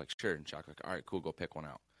 Mom's like, sure. And Chuck's like, all right, cool, go pick one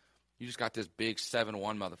out. You just got this big 7'1"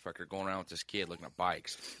 motherfucker going around with this kid looking at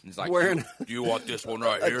bikes. And he's like, wearing do you want this one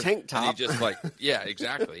right here? A tank top. And he just like, yeah,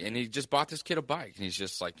 exactly. And he just bought this kid a bike. And he's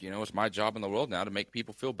just like, it's my job in the world now to make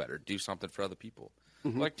people feel better, do something for other people.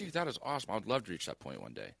 Mm-hmm. Like, dude, that is awesome. I would love to reach that point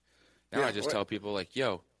one day. Now I just tell people, like,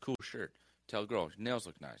 yo, cool shirt. Tell a girl, your nails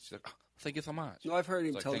look nice. She's like, oh, thank you so much. No, I've heard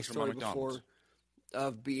him tell the story before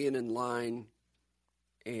of being in line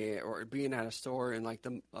or being at a store and, like,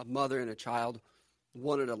 a mother and a child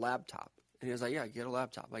wanted a laptop. And he was like, yeah, get a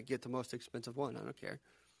laptop. Like, get the most expensive one. I don't care. And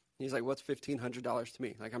he's like, what's $1,500 to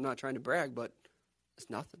me? Like, I'm not trying to brag, but it's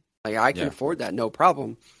nothing. Like, I can afford that, no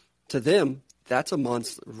problem. To them, that's a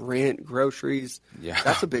month's rent, groceries. Yeah.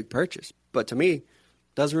 That's a big purchase. But to me,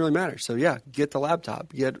 doesn't really matter. So, yeah, get the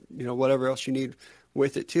laptop. Get, whatever else you need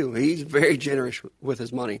with it, too. He's very generous with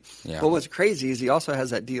his money. Yeah. But what's crazy is he also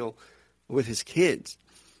has that deal with his kids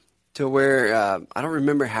to where I don't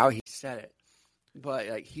remember how he said it. But,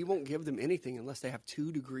 like, he won't give them anything unless they have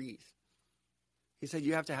 2 degrees. He said,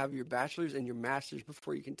 you have to have your bachelor's and your master's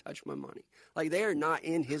before you can touch my money. Like, they are not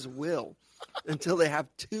in his will until they have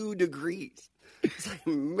 2 degrees. It's like,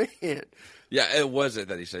 man. Yeah, it wasn't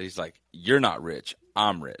that he said. He's like, you're not rich.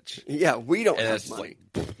 I'm rich. Yeah, we don't have money.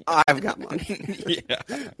 Like, I've got money.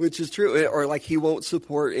 Which is true. Or, like, he won't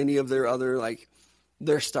support any of their other, like,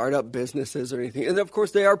 their startup businesses or anything. And, of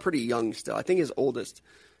course, they are pretty young still. I think his oldest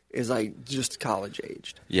is like just college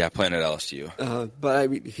aged. Yeah, playing at LSU. But I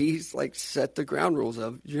mean, he's like set the ground rules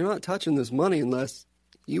of you're not touching this money unless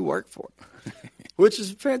you work for it, which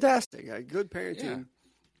is fantastic. Good parenting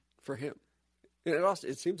for him. And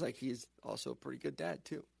it seems like he's also a pretty good dad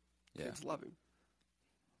too. Yeah. Kids love him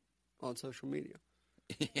on social media.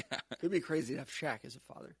 Yeah, it'd be crazy to have Shaq as a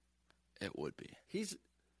father. It would be.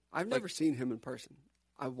 I've never seen him in person.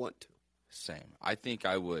 I want to. Same. I think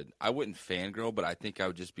I would. I wouldn't fangirl, but I think I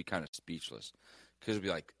would just be kind of speechless because it'd be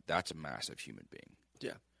like, that's a massive human being.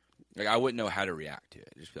 Yeah. Like, I wouldn't know how to react to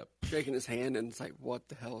it. Just be like, shaking his hand, and it's like, what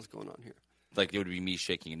the hell is going on here? Like, it would be me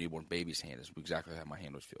shaking a newborn baby's hand is exactly how my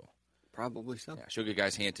hand would feel. Probably so. Yeah, shook a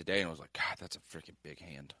guy's hand today and was like, God, that's a freaking big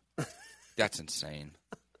hand. That's insane.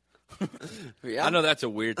 Yeah. I know that's a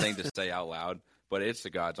weird thing to say out loud, but it's the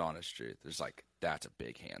God's honest truth. It's like, that's a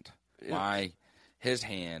big hand. Yeah. His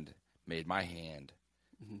hand made my hand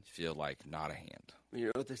feel like not a hand. You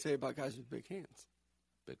know what they say about guys with big hands?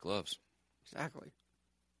 Big gloves. Exactly.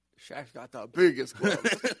 Shaq's got the biggest glove.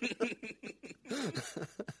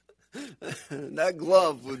 That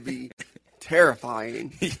glove would be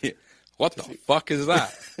terrifying. What the fuck is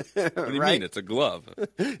that? What do you Right? mean? It's a glove.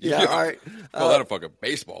 Yeah, all right. Call that a fucking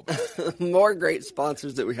baseball bat. More great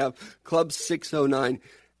sponsors that we have. Club 609.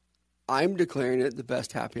 I'm declaring it the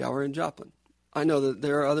best happy hour in Joplin. I know that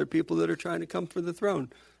there are other people that are trying to come for the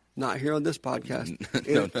throne. Not here on this podcast.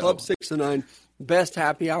 No. Club 609, best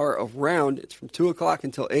happy hour around. It's from 2 o'clock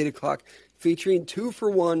until 8 o'clock, featuring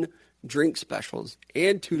 2-for-1 drink specials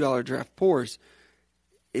and $2 draft pours.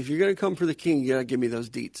 If you're going to come for the king, you got to give me those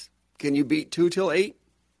deets. Can you beat 2 till 8?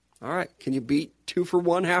 All right. Can you beat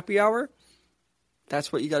 2-for-1 happy hour?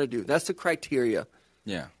 That's what you got to do. That's the criteria.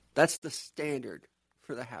 Yeah. That's the standard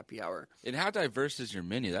for the happy hour. And how diverse is your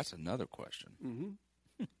menu? That's another question. Mm-hmm.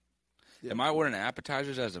 Yeah. Am I ordering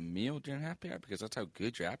appetizers as a meal during happy hour because that's how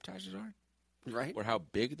good your appetizers are? Right? Or how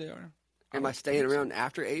big they are? Am I staying around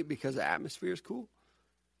after 8 because the atmosphere is cool?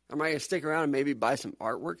 Am I going to stick around and maybe buy some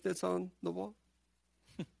artwork that's on the wall?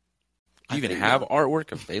 Do you even have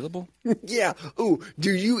artwork available? Yeah. Ooh,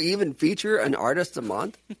 do you even feature an artist a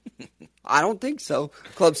month? I don't think so.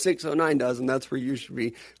 Club 609 does, and that's where you should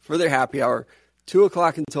be for their happy hour. 2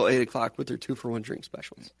 o'clock until 8 o'clock with their 2-for-1 drink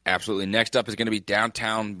specials. Absolutely. Next up is going to be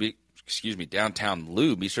Downtown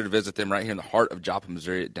Lube. Be sure to visit them right here in the heart of Joplin,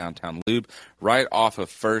 Missouri at Downtown Lube, right off of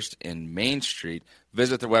 1st and Main Street.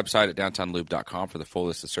 Visit their website at downtownlube.com for the full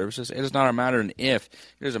list of services. It is not a matter of if,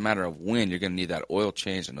 it is a matter of when you're going to need that oil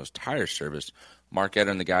change and those tires serviced. Mark Eder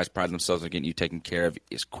and the guys pride themselves on getting you taken care of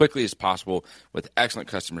as quickly as possible with excellent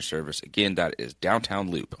customer service. Again, that is Downtown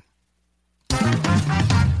Lube.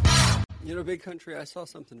 You know, Big Country, I saw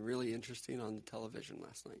something really interesting on the television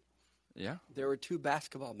last night. Yeah? There were 2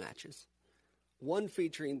 basketball matches. One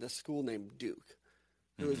featuring the school named Duke,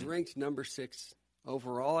 who was ranked number 6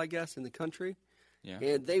 overall, I guess, in the country. Yeah.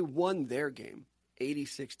 And they won their game,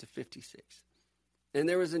 86-56. And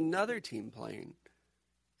there was another team playing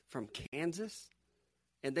from Kansas,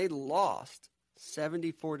 and they lost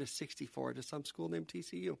 74-64 to some school named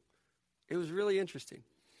TCU. It was really interesting.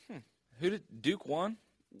 Who did Duke won?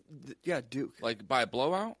 Yeah, Duke. Like by a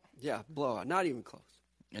blowout? Yeah, blowout. Not even close.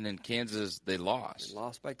 And in Kansas, they lost. They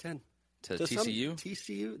lost by 10. To some TCU?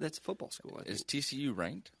 TCU, that's football school, I think. Is TCU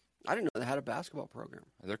ranked? I didn't know they had a basketball program.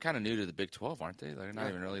 They're kind of new to the Big 12, aren't they? They're not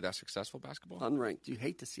even really that successful basketball. Unranked. You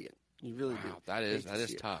hate to see it. You really do. Wow, that is Hate to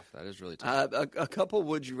see it. tough. That is really tough. A couple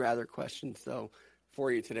would you rather questions, though,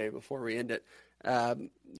 for you today before we end it.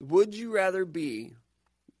 Would you rather be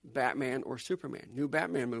Batman or Superman? New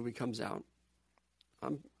Batman movie comes out.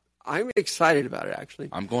 I'm excited about it, actually.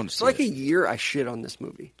 I'm going to see For like it. a year, I shit on this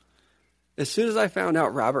movie. As soon as I found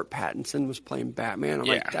out Robert Pattinson was playing Batman, I'm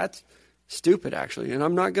like, that's stupid, actually, and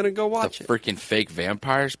I'm not going to go watch The it. freaking fake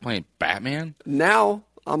vampires playing Batman? Now,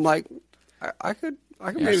 I'm like, I could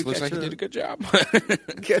maybe Looks catch like he did a good job.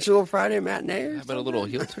 catch a little Friday matinee or How about a little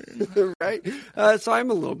heel turn? right? So I'm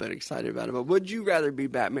a little bit excited about it. But would you rather be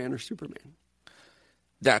Batman or Superman?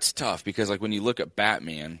 That's tough because, like, when you look at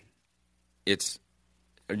Batman, it's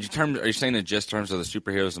are you saying in just terms of the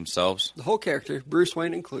superheroes themselves? The whole character, Bruce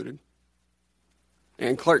Wayne included,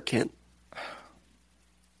 and Clark Kent.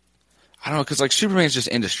 I don't know because like Superman's just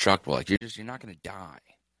indestructible. Like you're not going to die.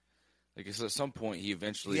 Like at some point he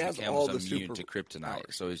eventually He has becomes all the immune to super kryptonite.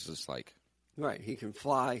 powers. So he's just like Right. He can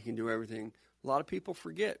fly. He can do everything. A lot of people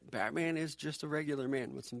forget Batman is just a regular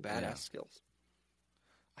man with some badass Yeah. skills.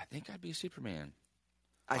 I think I'd be Superman.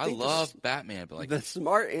 I I think love Batman, but like the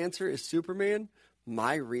smart answer is Superman.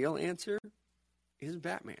 My real answer is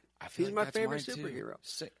Batman. I feel He's like my that's favorite mine, too.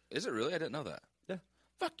 superhero. Is it really? I didn't know that. Yeah.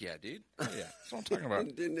 Fuck yeah, dude. Oh, yeah. That's what I'm talking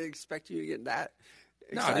about. Didn't expect you to get that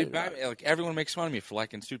No, excited dude, about Batman. Like everyone makes fun of me for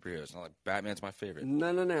liking superheroes. And I'm like, Batman's my favorite. it.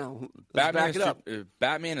 No. Let's Batman, back it up.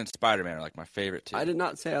 Batman and Spider-Man are like my favorite too. I did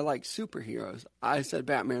not say I like superheroes. I said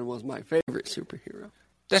Batman was my favorite superhero.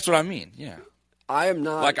 That's what I mean. Yeah. I am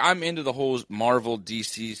not. Like I'm into the whole Marvel,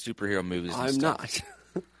 DC superhero movies. And I'm stuff.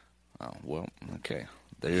 not. Oh well, okay.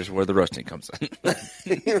 There's where the roasting comes in.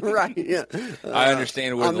 Right, yeah. I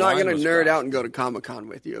understand where I'm the not line going was to nerd crossed. out and go to Comic-Con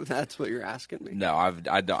with you if that's what you're asking me. No,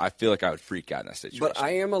 I feel like I would freak out in that situation. But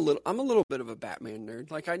I'm a little bit of a Batman nerd.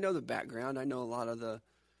 Like I know the background. I know a lot of the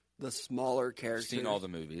smaller characters. Seen all the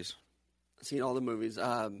movies. Seen all the movies.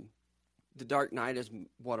 The Dark Knight is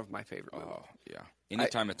one of my favorite movies. Oh, yeah.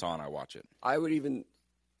 Anytime it's on, I watch it. I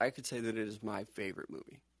could say that it is my favorite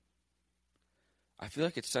movie. I feel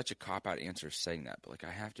like it's such a cop-out answer saying that, but, like,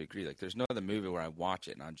 I have to agree. Like, there's no other movie where I watch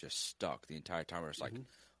it and I'm just stuck the entire time where it's like,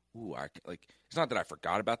 ooh, it's not that I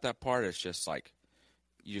forgot about that part. It's just, like,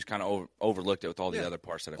 you just kind of overlooked it with all the other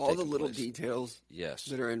parts that have taken place. All the little details yes.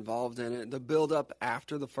 that are involved in it. The build-up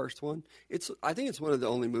after the first one. I think it's one of the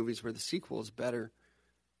only movies where the sequel is better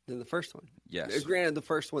than the first one. Yes. Granted, the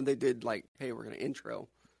first one they did, like, hey, we're going to intro.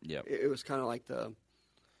 Yep. It was kind of like the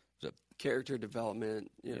character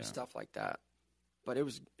development, stuff like that. But it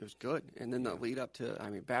was good. And then the lead up to,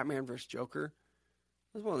 Batman vs. Joker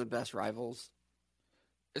was one of the best rivals.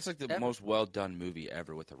 It's like the most well-done movie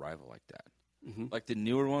ever with a rival like that. Mm-hmm. Like, the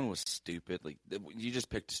newer one was stupid. Like, you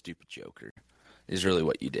just picked a stupid Joker is really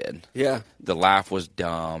what you did. Yeah. The laugh was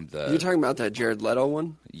dumb. You're talking about that Jared Leto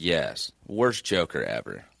one? Yes. Worst Joker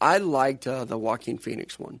ever. I liked the Joaquin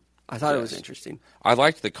Phoenix one. I thought it was interesting. I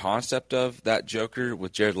liked the concept of that Joker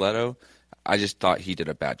with Jared Leto. I just thought he did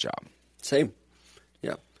a bad job. Same.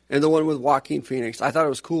 Yeah. And the one with Joaquin Phoenix, I thought it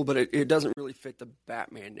was cool, but it doesn't really fit the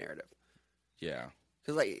Batman narrative. Yeah.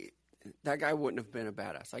 Because, like, that guy wouldn't have been a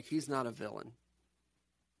badass. Like, he's not a villain.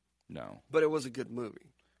 No. But it was a good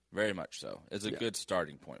movie. Very much so. It's a good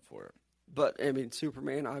starting point for it. But,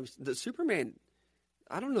 Superman,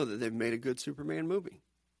 I don't know that they've made a good Superman movie.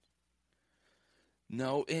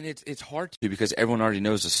 No, and it's hard to because everyone already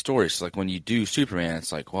knows the story. So, like, when you do Superman,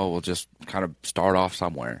 it's like, well, we'll just kind of start off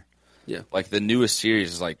somewhere. Yeah. Like, the newest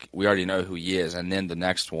series is like, we already know who he is. And then the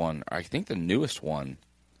next one, I think the newest one,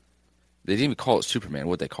 they didn't even call it Superman.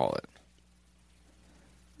 What'd they call it?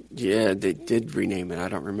 Yeah, they did rename it. I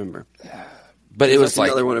don't remember. But it was like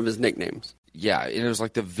another one of his nicknames. Yeah, and it was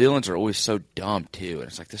like the villains are always so dumb, too. And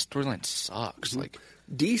it's like, this storyline sucks. Mm-hmm. Like,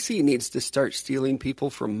 DC needs to start stealing people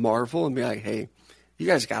from Marvel and be like, hey, you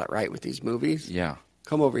guys got it right with these movies. Yeah.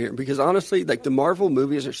 Come over here. Because honestly, like, the Marvel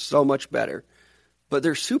movies are so much better, but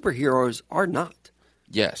their superheroes are not.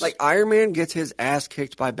 Yes. Like, Iron Man gets his ass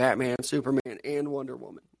kicked by Batman, Superman, and Wonder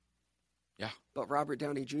Woman. Yeah. But Robert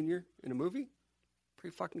Downey Jr. in a movie?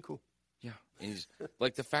 Pretty fucking cool. Yeah. He's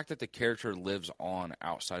like, the fact that the character lives on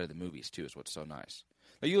outside of the movies, too, is what's so nice.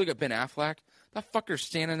 Like, you look at Ben Affleck, that fucker's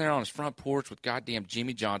standing there on his front porch with goddamn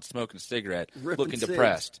Jimmy John smoking a cigarette, looking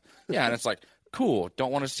depressed. Yeah, and it's like, cool,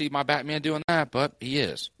 don't want to see my Batman doing that, but he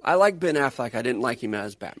is. I like Ben Affleck. I didn't like him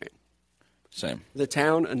as Batman. Same. The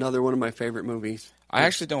Town, another one of my favorite movies. I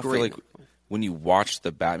actually don't feel like when you watch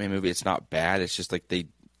the Batman movie, it's not bad. It's just like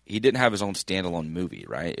he didn't have his own standalone movie,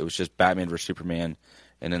 right? It was just Batman vs. Superman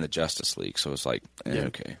and then the Justice League. So it's like,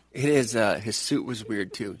 okay. It is. His suit was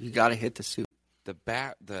weird, too. You got to hit the suit. The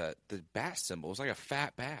bat symbol was like a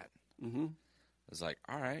fat bat. Mm-hmm. It's like,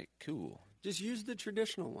 all right, cool. Just use the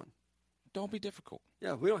traditional one. Don't be difficult.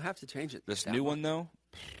 Yeah, we don't have to change it. This new one, though,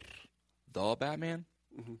 the Batman,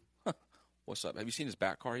 mm-hmm. What's up? Have you seen his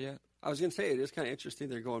Bat car yet? I was going to say, it is kind of interesting.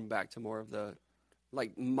 They're going back to more of the,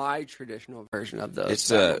 like, my traditional version of the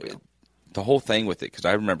Batmobile. The whole thing with it, because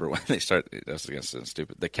I remember when they started, that's going to sound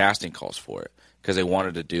stupid, the casting calls for it, because they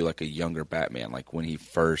wanted to do, like, a younger Batman, like, when he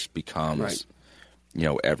first becomes,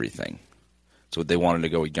 everything. So they wanted to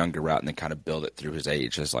go a younger route and then kind of build it through his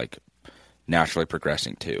age as, like, naturally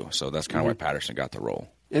progressing, too. So that's kind of why Patterson got the role.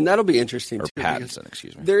 And that'll be interesting, or too. Pattinson,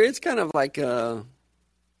 excuse me. There is kind of like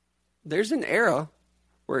there's an era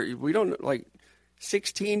where we don't, like,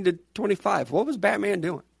 16 to 25. What was Batman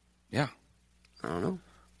doing? Yeah. I don't know.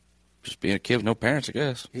 Just being a kid with no parents, I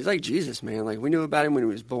guess. He's like Jesus, man. Like, we knew about him when he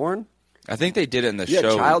was born. I think they did it in the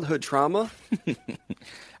show. Childhood trauma.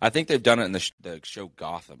 I think they've done it in the show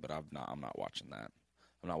Gotham, but I'm not watching that.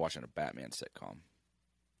 I'm not watching a Batman sitcom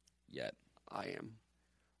yet. I am.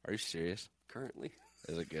 Are you serious? Currently.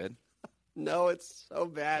 Is it good? No, it's so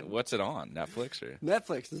bad. What's it on? Netflix or?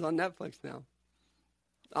 Netflix. It's on Netflix now.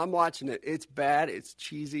 I'm watching it. It's bad. It's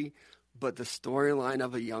cheesy, but the storyline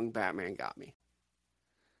of a young Batman got me.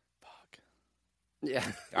 Fuck. Yeah.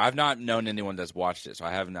 I've not known anyone that's watched it, so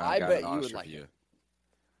I have not I got bet an you honest would like review. it.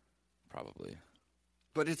 Probably.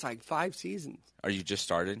 But it's like 5 seasons. Are you just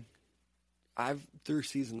started? I've through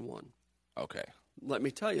season 1. Okay. Let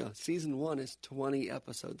me tell you, season 1 is 20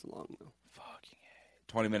 episodes long, though. Fucking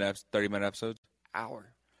 20-minute, 30-minute episodes? Hour.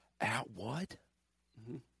 At what?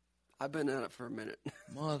 Mm-hmm. I've been at it for a minute.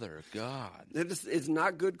 Mother of God. It's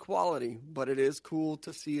not good quality, but it is cool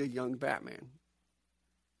to see a young Batman.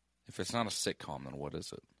 If it's not a sitcom, then what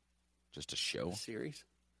is it? Just a show? A series.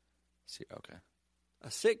 Okay. A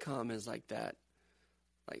sitcom is like that,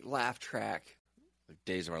 like laugh track. Like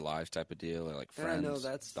Days of Our Lives type of deal, or like Friends. I know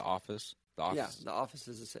that's The Office. The Office. Yeah, The Office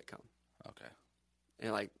is a sitcom. Okay.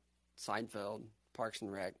 And like Seinfeld, Parks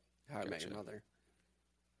and Rec, How I Met Your Mother.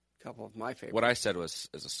 A couple of my favorites. What I said was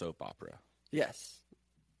a soap opera, Yes.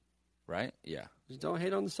 right? Yeah. Just don't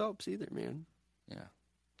hate on the soaps either, man. Yeah.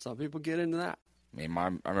 Some people get into that. I mean,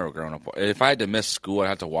 I remember growing up. If I had to miss school, I'd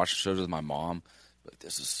have to watch the shows with my mom. But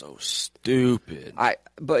this is so stupid.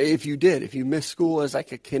 But if you missed school as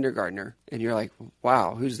like a kindergartner and you're like,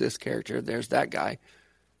 wow, who's this character? There's that guy.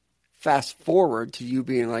 Fast forward to you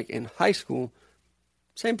being like in high school,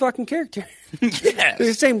 same fucking character. Yes.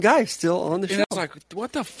 The same guy still on the show. And it's like,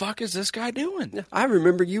 what the fuck is this guy doing? I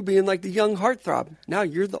remember you being like the young heartthrob. Now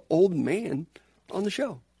you're the old man on the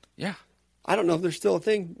show. Yeah. I don't know if there's still a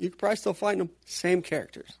thing. You could probably still find them. Same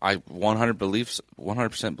characters. I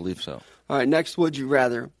 100% believe so. All right, next, would you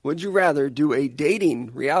rather? Would you rather do a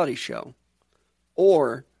dating reality show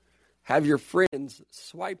or have your friends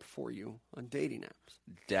swipe for you on dating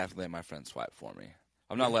apps? Definitely let my friends swipe for me.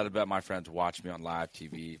 I'm not letting my friends watch me on live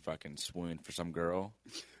TV fucking swoon for some girl.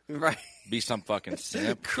 Right. Be some fucking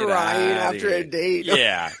simp. Crying after a date.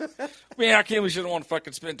 Yeah. Man, I can't believe she didn't want to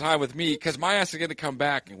fucking spend time with me because my ass is going to come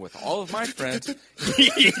back and with all of my friends.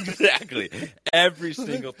 Exactly. Every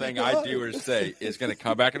single thing I do or say is going to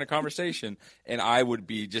come back in a conversation and I would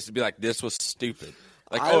be like, this was stupid.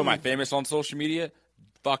 Like, am I famous on social media?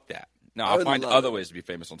 Fuck that. No, I'll find other ways to be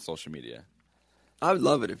famous on social media. I would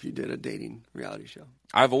love it if you did a dating reality show.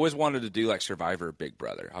 I've always wanted to do like Survivor or Big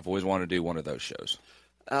Brother. I've always wanted to do one of those shows.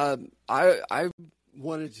 I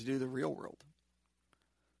wanted to do The Real World.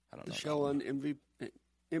 I don't the know. The show on MTV.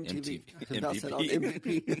 MTV. On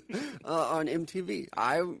MVP. On MTV.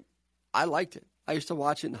 I liked it. I used to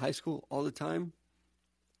watch it in high school all the time.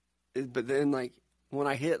 But then, like, when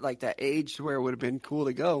I hit like that age to where it would have been cool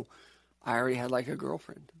to go, I already had like a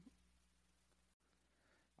girlfriend.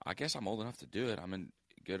 I guess I'm old enough to do it. I'm in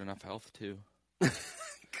good enough health too.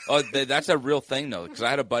 Oh, that's a real thing though, because I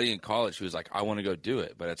had a buddy in college who was like, "I want to go do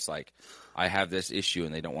it," but it's like, I have this issue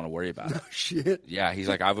and they don't want to worry about it. Oh, shit. Yeah, he's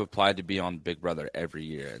like, I've applied to be on Big Brother every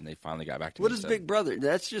year, and they finally got back to me. What is Big Brother?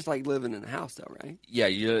 That's just like living in a house, though, right? Yeah,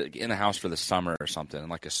 you're in a house for the summer or something,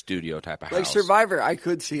 like a studio type of house. Like Survivor, I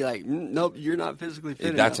could see like, nope, you're not physically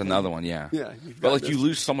fit. That's another one, yeah. Yeah, but like you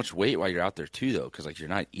lose so much weight while you're out there too, though, because like you're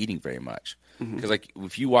not eating very much. Because like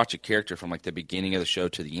if you watch a character from like the beginning of the show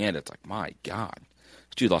to the end, it's like, my God,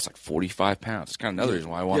 this dude lost like 45 pounds. It's kind of another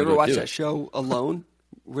reason why I want to go do it. You ever watch that show Alone?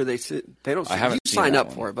 Where they don't sign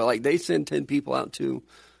up for it, but like they send 10 people out to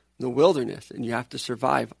the wilderness and you have to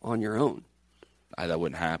survive on your own. That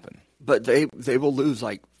wouldn't happen. But they will lose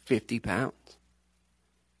like 50 pounds.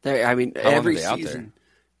 Every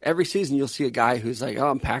season you'll see a guy who's like, oh,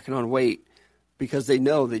 I'm packing on weight because they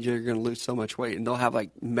know that you're going to lose so much weight. And they'll have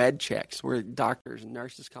like med checks where doctors and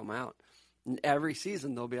nurses come out. And every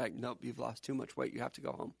season they'll be like, nope, you've lost too much weight. You have to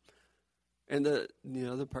go home. And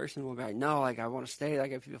the person will be like, no, like I want to stay,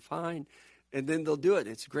 like I feel fine. And then they'll do it.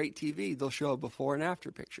 It's great TV. They'll show a before and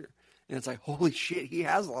after picture. And it's like, holy shit, he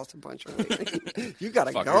has lost a bunch of weight. You got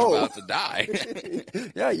to go. You're about to die.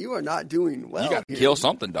 Yeah, you are not doing well. You got to kill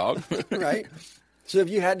something, dog. Right? So if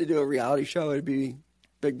you had to do a reality show, it'd be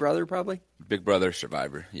Big Brother probably? Big Brother,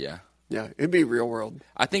 Survivor, yeah. Yeah, it'd be Real World.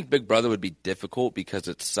 I think Big Brother would be difficult because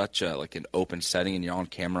it's such a like an open setting and you're on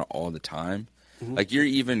camera all the time. Mm-hmm. Like you're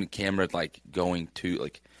even camera like going to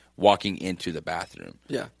like walking into the bathroom.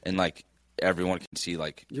 Yeah. And like everyone can see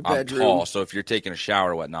like your I'm bedroom. tall, so if you're taking a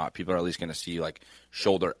shower or whatnot, people are at least going to see you like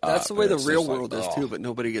shoulder up. That's the way the Real World is too, but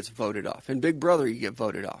nobody gets voted off. In Big Brother, you get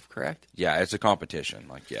voted off, correct? Yeah, it's a competition.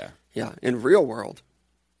 Like yeah. Yeah. In Real World,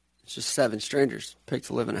 it's just 7 strangers pick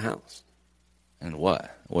to live in a house. And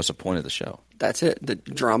what? What's the point of the show? That's it. The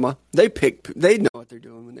drama. They know what they're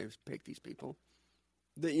doing when they pick these people.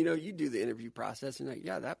 You do the interview process and like,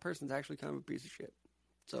 yeah, that person's actually kind of a piece of shit.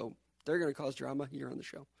 So they're going to cause drama. You're on the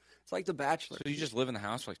show. It's like The Bachelor. So you just live in the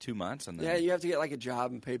house for like 2 months and then... Yeah, you have to get like a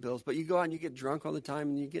job and pay bills. But you go out and you get drunk all the time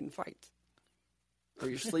and you get in fights. Or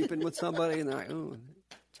you're sleeping with somebody and they're like, oh,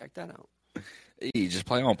 check that out. You just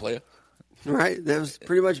play on, play it. Right. That was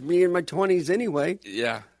pretty much me in my 20s anyway.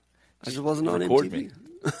 Yeah. I just wasn't on Record MTV. me.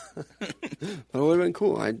 But it would have been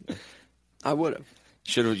cool. I would have.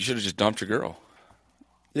 You should have just dumped your girl.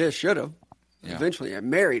 Yeah, should have. Yeah. Eventually, I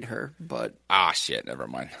married her, but... Ah, shit, never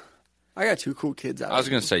mind. I got 2 cool kids out. I was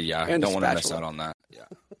going to say, yeah, I don't want to miss out on that. Yeah.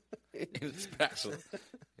 It's Spatula.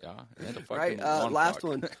 Yeah. And a right, fucking last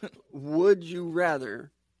one. Would you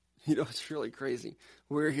rather... it's really crazy.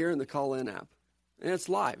 We're here in the call-in app, and it's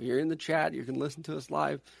live. You're in the chat. You can listen to us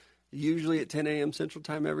live, usually at 10 a.m. Central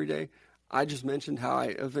Time every day. I just mentioned how I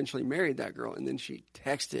eventually married that girl, and then she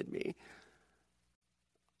texted me.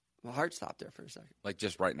 My heart stopped there for a second. Like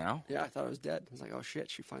just right now? Yeah, I thought I was dead. I was like, oh,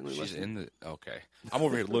 shit, she finally She's listened. in the okay. I'm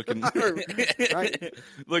over here looking, Right.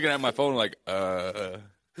 looking at my phone like, I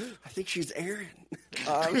think she's Aaron.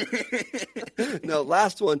 No,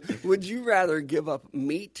 last one. Would you rather give up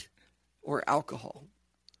meat or alcohol?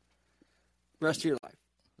 Rest of your life.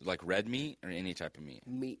 like red meat or any type of meat.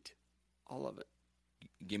 Meat. All of it.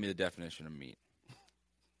 Give me the definition of meat.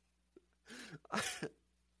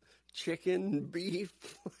 Chicken, beef.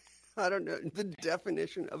 I don't know the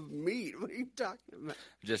definition of meat. What are you talking about?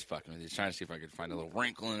 Just fucking with you, trying to see if I could find a little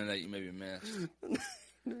wrinkle in it that you maybe missed.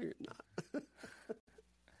 No, you're not.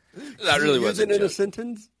 That really Use wasn't it in a just-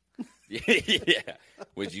 sentence. Yeah.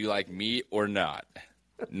 Would you like meat or not?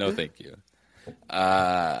 No, thank you.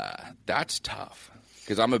 That's tough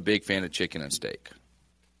because I'm a big fan of chicken and steak.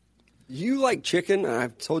 You like chicken, and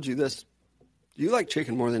I've told you this. You like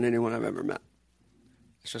chicken more than anyone I've ever met.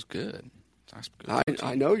 It's just good. It's good.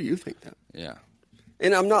 I know you think that. Yeah.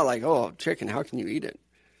 And I'm not like, oh, chicken, how can you eat it?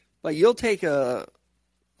 Like, you'll take a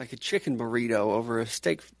chicken burrito over a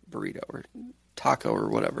steak burrito or taco or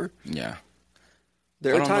whatever. Yeah.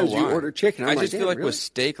 There I are don't know times you why. order chicken. I I'm just like, feel like really? with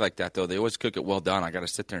steak like that, though, they always cook it well done. I got to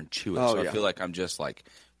sit there and chew it. Oh, so yeah. I feel like I'm just like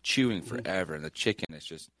chewing forever. And the chicken is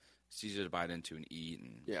just, it's easy to bite into and eat.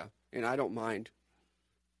 And Yeah, and I don't mind.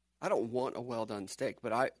 I don't want a well-done steak,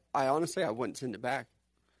 but I honestly, I wouldn't send it back.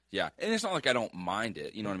 yeah. And it's not like I don't mind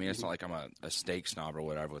it. You know what I mean? It's not like I'm a steak snob or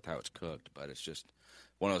whatever with how it's cooked. But it's just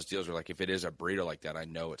one of those deals where, like, if it is a burrito like that, I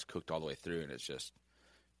know it's cooked all the way through. And it's just,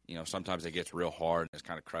 you know, sometimes it gets real hard and it's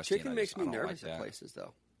kind of crusty. Chicken and I makes just- me I don't nervous like at that. places,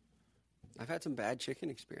 though. I've had some bad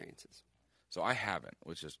chicken experiences. So I haven't,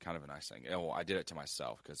 which is kind of a nice thing. Yeah, well, I did it to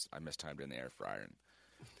myself because I mistimed it in the air fryer and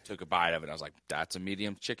took a bite of it. I was like, that's a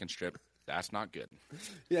medium chicken strip. That's not good.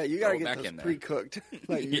 Yeah, you Throw got to it get back those in there. pre-cooked.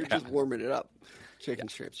 Like, you're Yeah. just warming it up. Chicken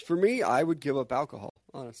strips. For me, I would give up alcohol,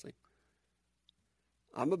 honestly.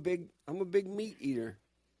 I'm a big meat eater.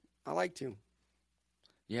 I like to.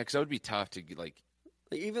 Yeah, because that would be tough to like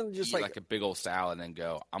Even just eat like a big old salad and then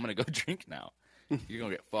go, I'm going to go drink now. You're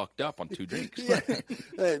going to get fucked up on 2 drinks. yeah.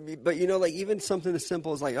 But, you know, like even something as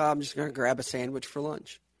simple as like, oh, I'm just going to grab a sandwich for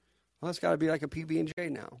lunch. Well, it's got to be like a PB&J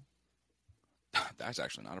now. That's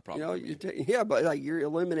actually not a You problem. know, yeah, but like you're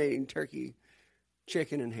eliminating turkey,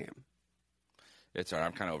 chicken, and ham. It's all right.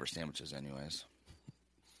 I'm kind of over sandwiches anyways.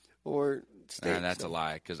 Or steak. And that's so. a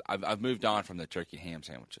lie because I've moved on from the turkey ham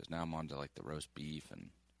sandwiches. Now I'm on to like the roast beef and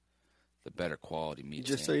the better quality meat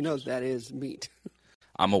Just so you know, sandwiches. that is meat.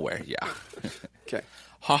 I'm aware, yeah. Okay.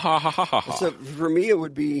 Ha ha ha ha ha ha. So for me, it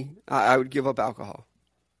would be I would give up alcohol.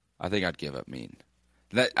 I think I'd give up meat.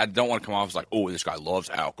 That I don't want to come off as like, oh, this guy loves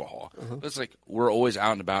alcohol. But it's like we're always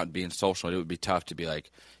out and about and being social. And it would be tough to be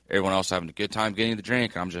like everyone else having a good time getting the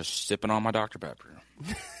drink, and I'm just sipping on my Dr. Pepper.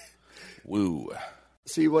 Woo.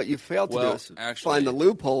 See, what you failed to do Well, is actually- find the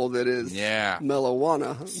loophole that is Yeah.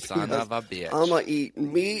 marijuana. Son of a bitch. I'm going to eat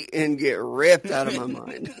meat and get ripped out of my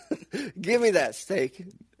mind. Give me that steak.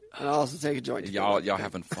 And I'll also take a joint. Y'all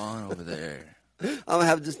having fun over there. I'm going to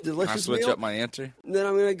have this Can I delicious switch meal. up my answer? Then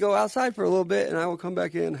I'm going to go outside for a little bit, and I will come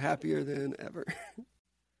back in happier than ever.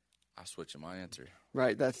 I'll switch up my answer.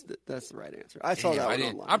 Right, that's the right answer. I saw Damn, that I one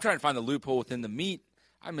didn't. online. I'm trying to find the loophole within the meat.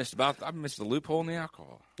 I missed the loophole in the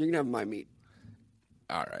alcohol. You can have my meat.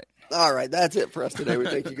 All right. All right, that's it for us today. We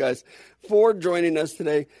thank you guys for joining us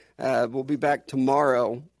today. We'll be back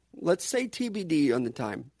tomorrow. Let's say TBD on the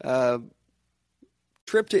time.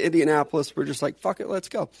 Trip to Indianapolis. We're just like, fuck it, let's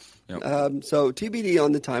go. Yep. So TBD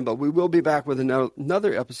on the time, but we will be back with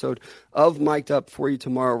another episode of Mic'd Up for you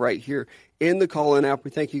tomorrow right here in the call-in app.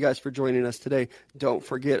 We thank you guys for joining us today. Don't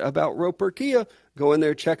forget about Roper Kia. Go in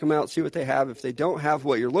there, check them out, see what they have. If they don't have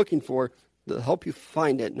what you're looking for, they'll help you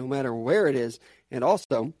find it no matter where it is. And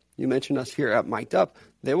also, you mentioned us here at Mic'd Up.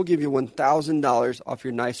 They will give you $1,000 off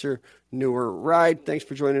your nicer, newer ride. Thanks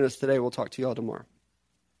for joining us today. We'll talk to you all tomorrow.